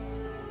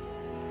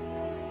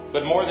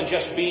 But more than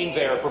just being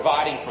there,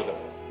 providing for them,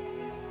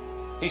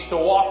 He's to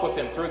walk with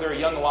them through their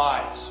young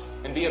lives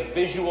and be a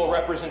visual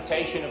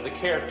representation of the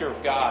character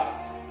of God,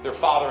 their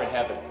Father in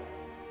heaven.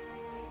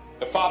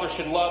 The father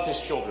should love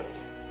his children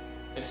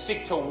and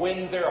seek to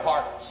win their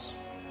hearts.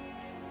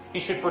 He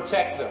should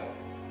protect them,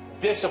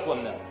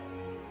 discipline them,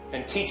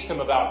 and teach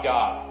them about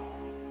God.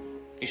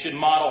 He should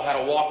model how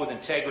to walk with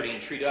integrity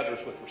and treat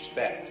others with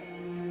respect.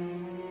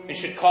 He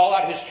should call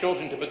out his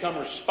children to become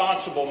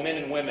responsible men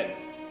and women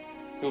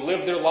who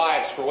live their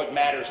lives for what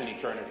matters in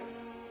eternity.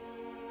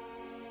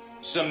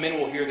 Some men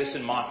will hear this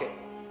and mock it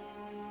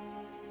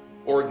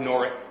or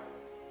ignore it.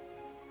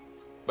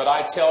 But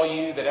I tell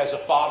you that as a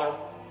father,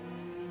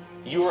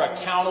 you are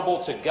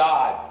accountable to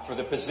God for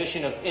the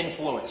position of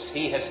influence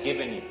He has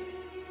given you.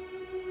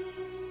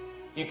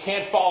 You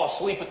can't fall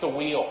asleep at the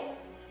wheel,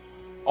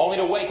 only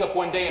to wake up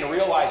one day and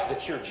realize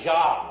that your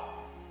job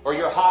or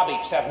your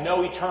hobbies have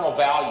no eternal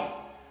value,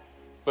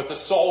 but the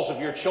souls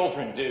of your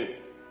children do.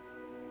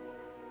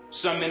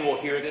 Some men will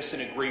hear this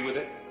and agree with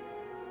it,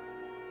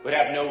 but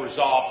have no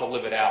resolve to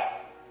live it out.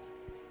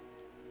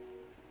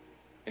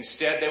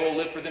 Instead, they will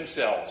live for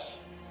themselves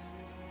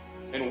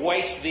and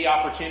waste the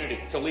opportunity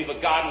to leave a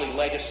godly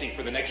legacy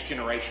for the next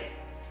generation.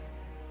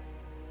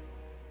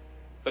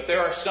 But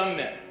there are some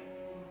men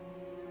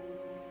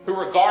who,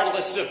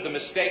 regardless of the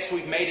mistakes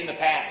we've made in the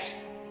past,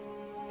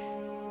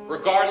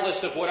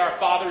 regardless of what our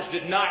fathers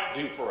did not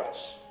do for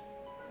us,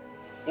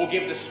 will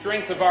give the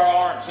strength of our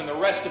arms and the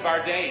rest of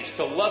our days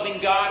to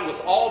loving God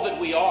with all that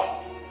we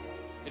are,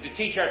 and to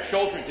teach our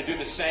children to do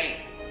the same.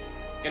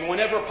 And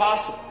whenever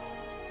possible,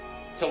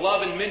 to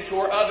love and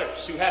mentor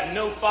others who have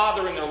no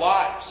father in their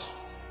lives,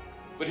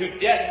 but who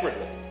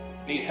desperately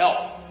need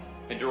help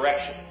and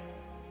direction.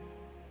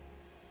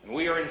 And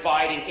we are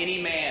inviting any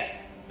man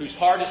whose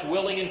heart is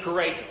willing and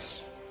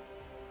courageous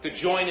to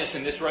join us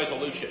in this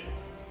resolution.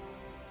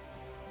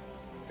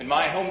 In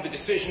my home, the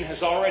decision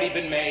has already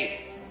been made.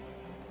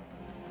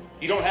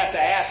 You don't have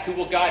to ask who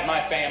will guide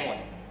my family,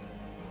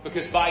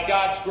 because by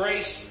God's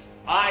grace,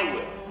 I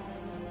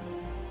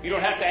will. You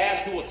don't have to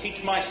ask who will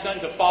teach my son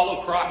to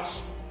follow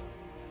Christ,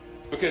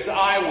 because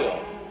I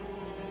will.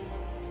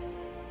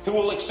 Who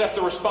will accept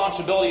the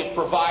responsibility of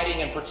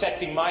providing and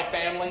protecting my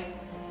family?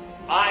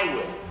 I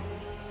will.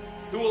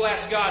 Who will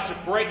ask God to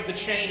break the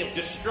chain of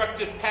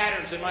destructive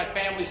patterns in my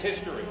family's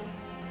history?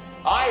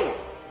 I will.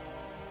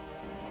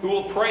 Who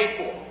will pray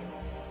for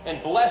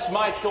and bless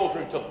my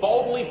children to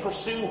boldly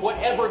pursue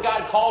whatever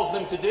God calls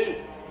them to do?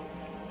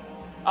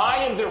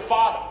 I am their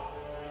father.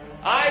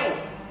 I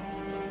will.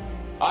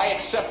 I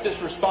accept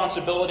this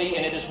responsibility,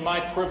 and it is my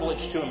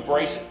privilege to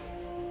embrace it.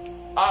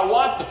 I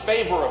want the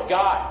favor of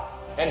God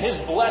and His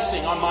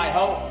blessing on my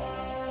home.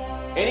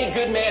 Any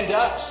good man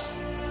does.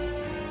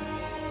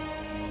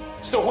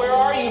 So where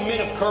are you, men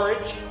of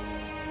courage?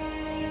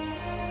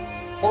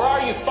 Where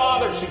are you,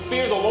 fathers who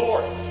fear the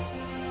Lord?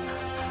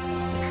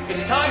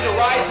 It's time to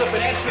rise up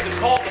and answer the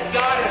call that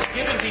God has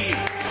given to you.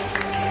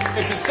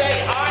 And to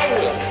say, I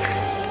will.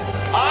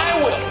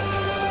 I will.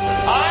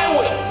 I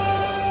will.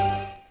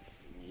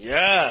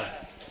 Yeah.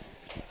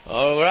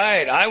 All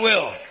right, I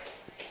will.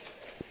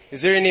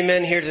 Is there any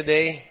men here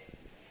today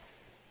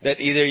that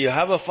either you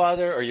have a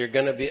father or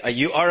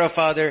you are a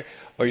father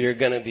or you're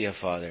going to be a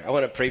father? I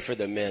want to pray for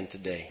the men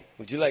today.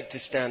 Would you like to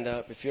stand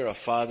up if you're a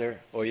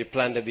father or you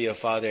plan to be a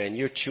father and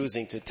you're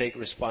choosing to take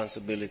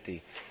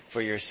responsibility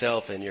for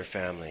yourself and your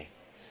family?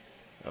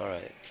 All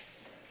right.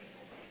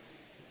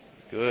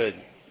 Good.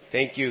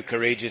 Thank you,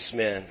 courageous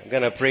men. I'm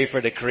going to pray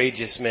for the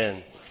courageous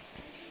men.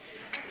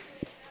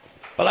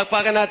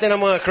 Palakpakan natin ang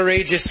mga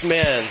courageous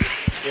men.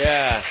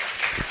 Yeah.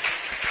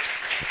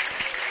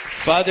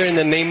 Father, in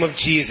the name of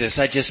Jesus,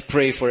 I just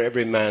pray for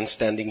every man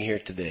standing here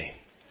today.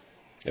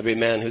 Every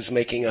man who's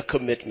making a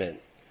commitment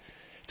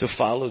to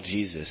follow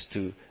Jesus,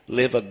 to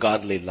live a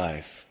godly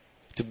life,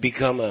 to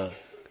become a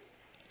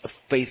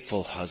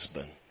faithful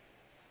husband,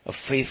 a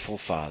faithful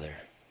father,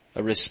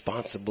 a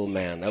responsible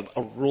man,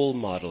 a role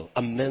model,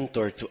 a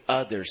mentor to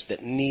others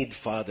that need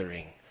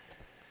fathering.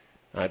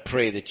 I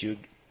pray that you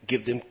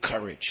give them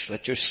courage.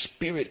 Let your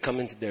spirit come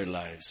into their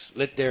lives.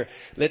 Let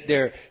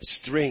their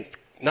strength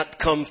not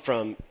come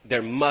from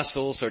their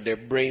muscles or their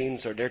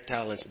brains or their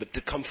talents, but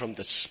to come from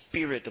the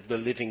Spirit of the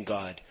living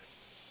God.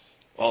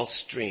 All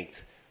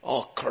strength,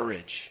 all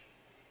courage,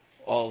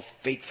 all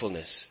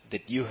faithfulness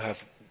that you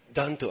have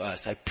done to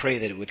us, I pray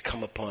that it would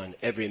come upon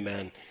every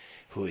man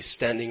who is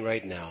standing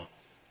right now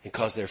and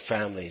cause their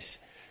families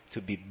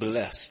to be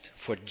blessed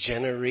for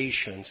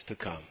generations to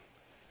come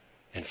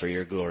and for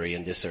your glory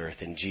in this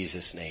earth. In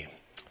Jesus' name,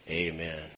 amen.